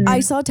 like,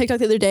 I saw a TikTok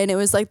the other day, and it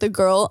was like the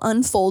girl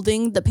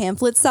unfolding the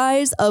pamphlet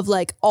size of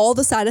like all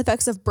the side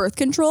effects of birth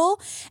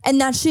control,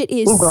 and that shit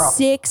is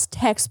 6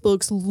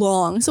 textbooks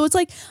long. So it's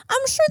like,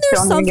 I'm sure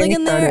there's Don't even something get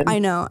in me there.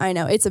 started. I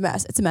know, it's a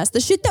mess. It's a mess. The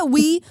shit that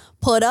we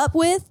put up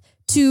with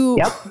to,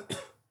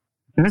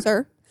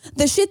 sir,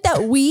 the shit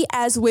that we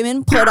as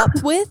women put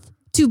up with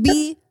to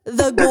be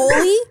the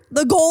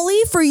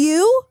goalie for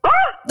you,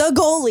 the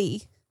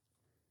goalie.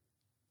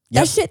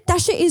 Yep.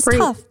 That shit is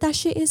tough. That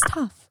shit is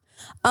tough.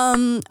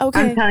 Okay.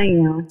 I'm telling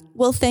you.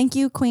 Well, thank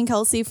you, Queen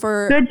Kelsey,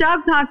 for Good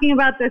job talking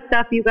about this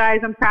stuff, you guys.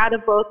 I'm proud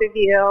of both of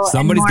you.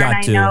 Somebody's and Lauren,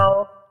 got to. I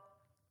know.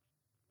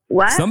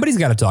 What? Somebody's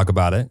got to talk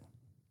about it.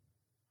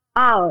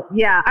 Oh,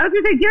 yeah. I was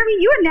going to say, Jeremy,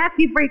 you a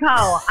nasty freak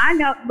hoe. I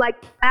know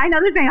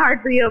this ain't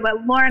hard for you,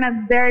 but Lauren,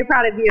 I'm very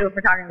proud of you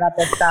for talking about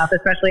this stuff,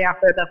 especially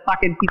after the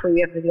fucking people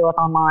you have to deal with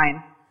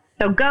online.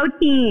 So go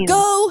team.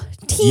 Go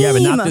team. Yeah,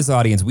 but not this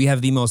audience. We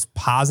have the most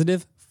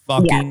positive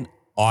fucking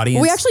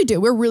audience. We actually do.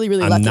 We're really,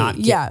 really I'm lucky. not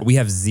kidding. Yeah. We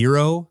have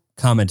 0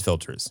 comment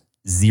filters.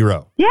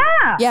 0. Yeah.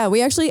 Yeah,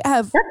 we actually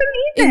have That's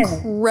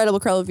amazing. incredible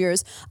crowd of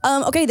viewers.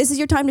 Okay, this is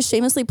your time to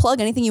shamelessly plug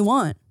anything you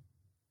want.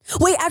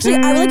 Wait, actually,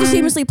 I would like to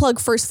shamelessly plug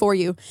first for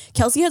you.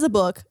 Kelsey has a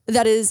book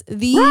that is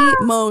the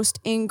most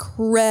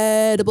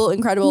incredible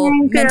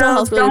mental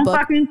health related Don't book.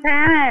 fucking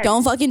panic.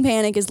 Don't fucking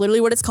panic is literally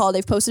what it's called.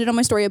 They've posted it on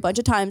my story a bunch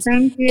of times.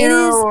 Thank you. It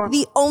is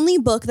the only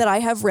book that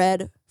I have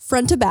read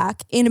front to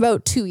back in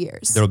about 2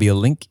 years. There will be a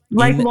link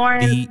Like, in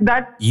Lauren, the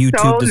that's YouTube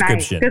so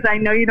description. nice because I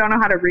know you don't know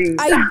how to read.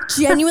 I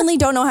genuinely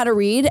don't know how to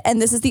read, and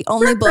this is the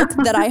only book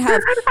that I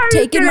have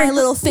taken my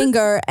little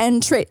finger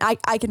and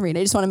I can read.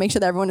 I just want to make sure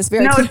that everyone is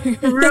very No, clear.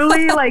 it's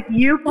really like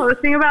you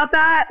posting about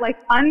that, like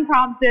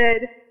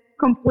unprompted,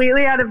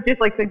 completely out of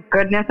just like the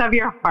goodness of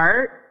your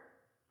heart,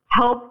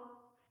 helped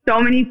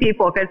so many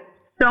people because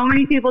so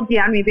many people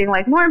DM me being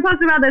like, Lauren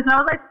posted about this, and I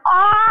was like,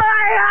 oh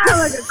my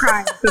God, like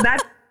crying. So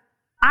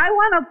I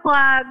want to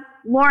plug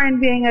Lauren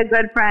being a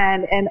good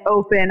friend and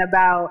open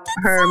about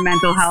her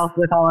mental health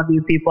with all of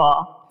you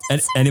people.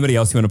 And anybody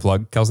else you want to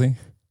plug, Kelsey?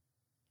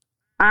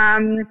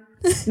 Moose,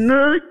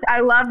 I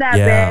love that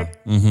Yeah. bitch.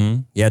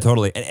 Mm-hmm. Yeah,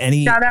 totally. And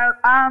Shout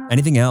out.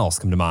 anything else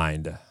come to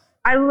mind?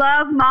 I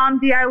love Mom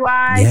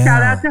DIY. Yeah.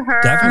 Shout out to her.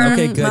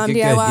 Definitely. Okay, good, Mom good,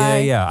 DIY.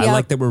 good. Yeah. I Yep.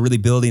 like that we're really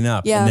building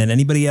up. Yeah. And then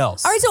anybody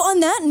else? All right, so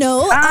on that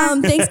note,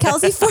 thanks,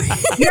 Kelsey, for...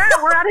 Yeah,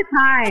 we're out of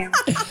time.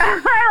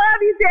 I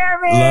love you,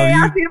 Jeremy. Love you.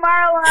 I'll see you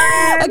tomorrow,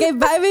 Lauren. Okay,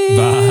 bye,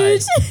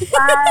 bitch.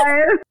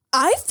 Bye.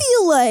 I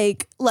feel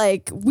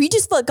like we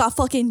just got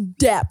fucking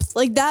depth.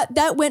 Like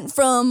that went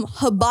from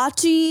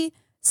hibachi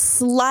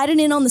sliding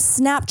in on the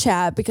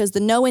Snapchat because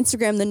the no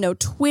Instagram, the no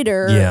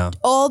Twitter,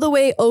 all the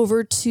way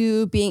over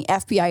to being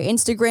FBI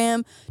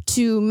Instagram,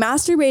 to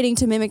masturbating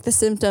to mimic the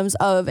symptoms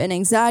of an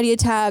anxiety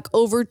attack,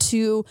 over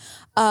to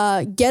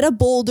get a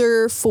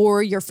boulder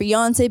for your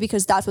fiance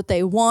because that's what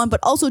they want,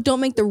 but also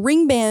don't make the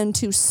ring band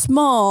too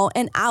small,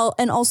 and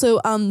also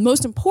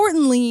most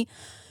importantly,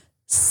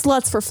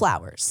 sluts for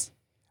flowers.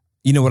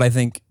 You know what I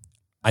think?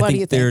 What do you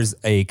think think? there's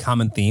a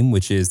common theme,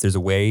 which is there's a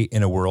way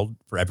in a world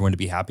for everyone to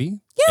be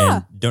happy. Yeah.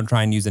 And don't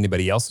try and use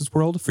anybody else's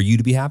world. For you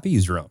to be happy,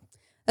 use your own.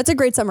 That's a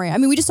great summary. I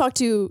mean, we just talked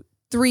to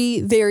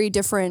 3 very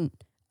different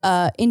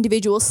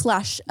individuals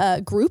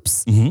 /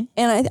 groups. Mm-hmm.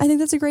 And I think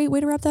that's a great way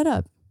to wrap that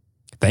up.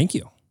 Thank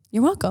you.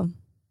 You're welcome.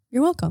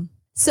 You're welcome.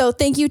 So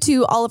thank you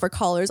to all of our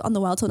callers on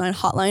the Wild Till 9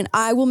 hotline.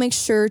 I will make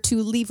sure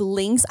to leave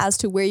links as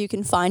to where you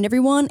can find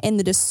everyone in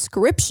the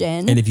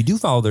description. And if you do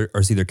follow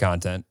or see their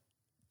content,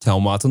 tell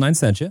them Wild Till 9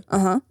 sent you.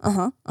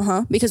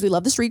 Because we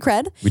love the street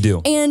cred. We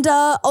do. And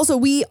also,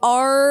 we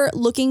are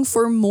looking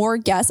for more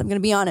guests. I'm going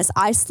to be honest.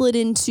 I slid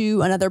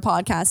into another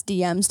podcast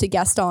DMs to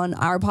guest on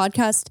our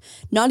podcast,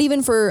 not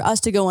even for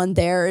us to go on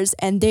theirs.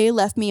 And they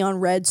left me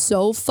on red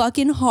so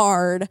fucking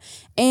hard.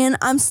 And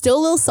I'm still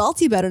a little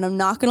salty about it. I'm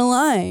not going to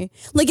lie.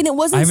 Like, and it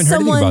wasn't I haven't heard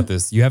someone... anything about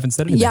this. You haven't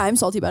said anything. Yeah, I'm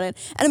salty about it.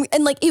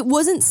 And like, it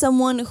wasn't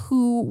someone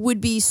who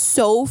would be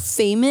so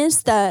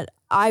famous that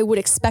I would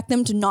expect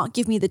them to not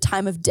give me the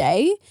time of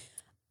day.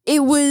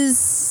 It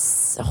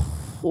was...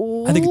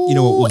 I think, you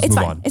know what, we'll just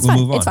move on. It's We'll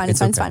fine. move It's on. fine. It's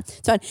fine. It's okay. fine.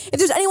 It's fine. If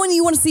there's anyone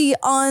you want to see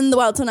on the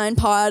Wild Till 9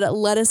 pod,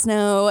 let us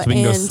know. So we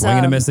can go swing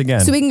and a miss again.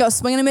 So we can go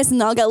swing and a miss,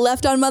 and I'll get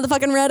left on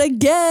motherfucking red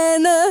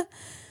again.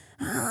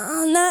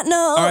 On that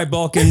note. All right,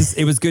 Balkans.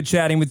 It was good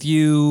chatting with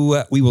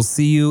you. We will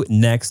see you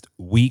next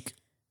week.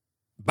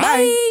 Bye.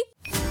 Bye.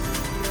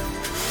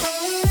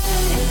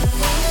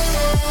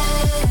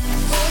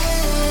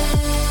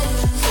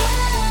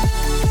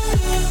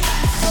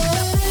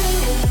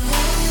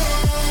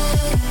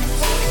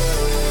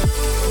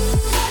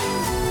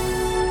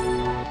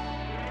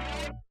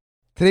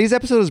 Today's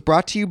episode is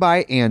brought to you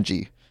by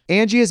Angie.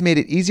 Angie has made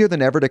it easier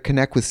than ever to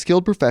connect with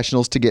skilled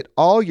professionals to get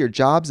all your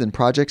jobs and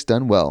projects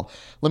done well.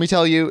 Let me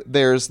tell you,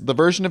 there's the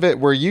version of it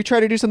where you try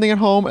to do something at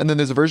home, and then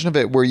there's a version of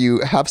it where you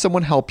have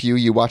someone help you,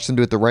 you watch them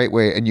do it the right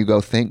way, and you go,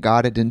 thank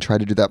God I didn't try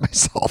to do that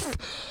myself.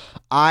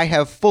 I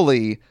have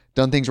fully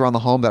done things around the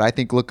home that I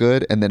think look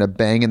good, and then a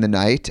bang in the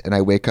night, and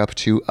I wake up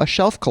to a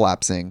shelf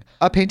collapsing,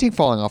 a painting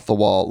falling off the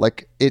wall.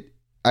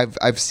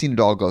 I've seen it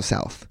all go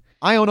south.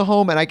 I own a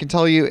home, and I can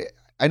tell you,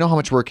 I know how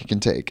much work it can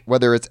take.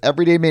 Whether it's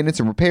everyday maintenance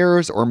and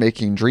repairs or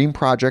making dream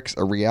projects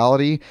a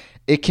reality,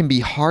 it can be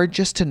hard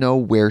just to know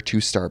where to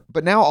start.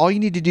 But now all you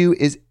need to do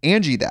is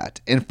Angie that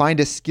and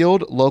find a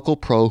skilled local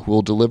pro who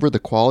will deliver the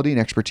quality and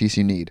expertise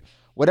you need.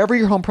 Whatever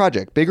your home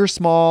project, big or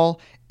small,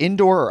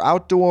 indoor or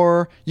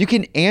outdoor, you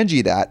can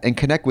Angie that and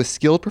connect with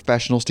skilled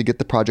professionals to get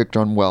the project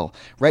done well.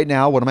 Right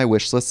now, one of my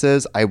wish lists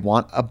is I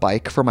want a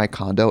bike for my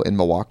condo in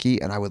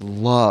Milwaukee, and I would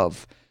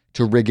love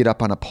to rig it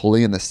up on a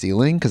pulley in the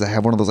ceiling because I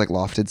have one of those like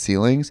lofted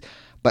ceilings,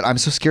 but I'm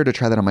so scared to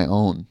try that on my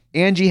own.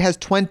 Angie has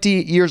 20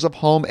 years of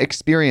home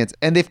experience,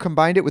 and they've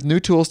combined it with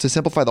new tools to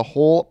simplify the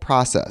whole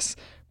process.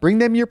 Bring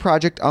them your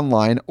project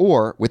online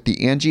or with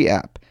the Angie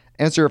app.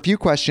 Answer a few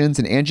questions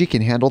and Angie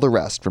can handle the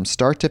rest from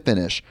start to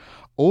finish,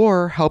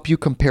 or help you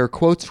compare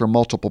quotes from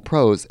multiple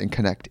pros and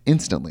connect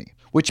instantly,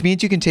 which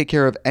means you can take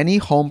care of any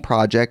home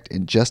project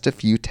in just a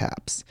few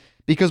taps.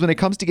 Because when it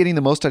comes to getting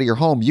the most out of your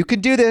home, you can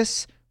do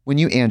this when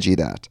you Angie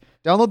that.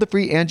 Download the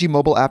free Angie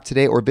mobile app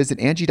today or visit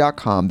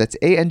Angie.com. That's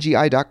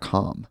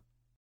ANGI.com.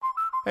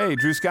 Hey,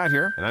 Drew Scott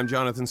here, and I'm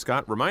Jonathan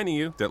Scott, reminding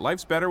you that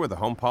life's better with a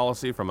home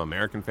policy from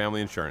American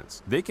Family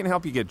Insurance. They can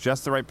help you get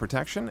just the right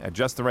protection at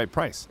just the right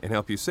price and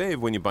help you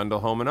save when you bundle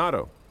home and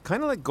auto.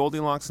 Kind of like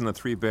Goldilocks and the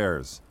Three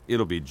Bears.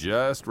 It'll be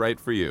just right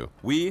for you.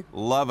 We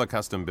love a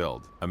custom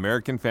build.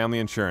 American Family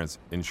Insurance.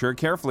 Insure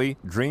carefully,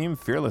 dream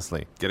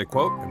fearlessly. Get a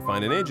quote and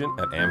find an agent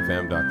at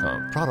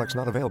amfam.com. Products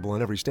not available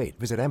in every state.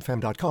 Visit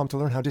amfam.com to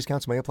learn how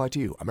discounts may apply to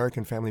you.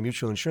 American Family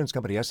Mutual Insurance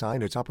Company, SI,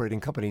 and its operating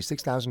company,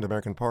 6000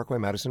 American Parkway,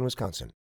 Madison, Wisconsin.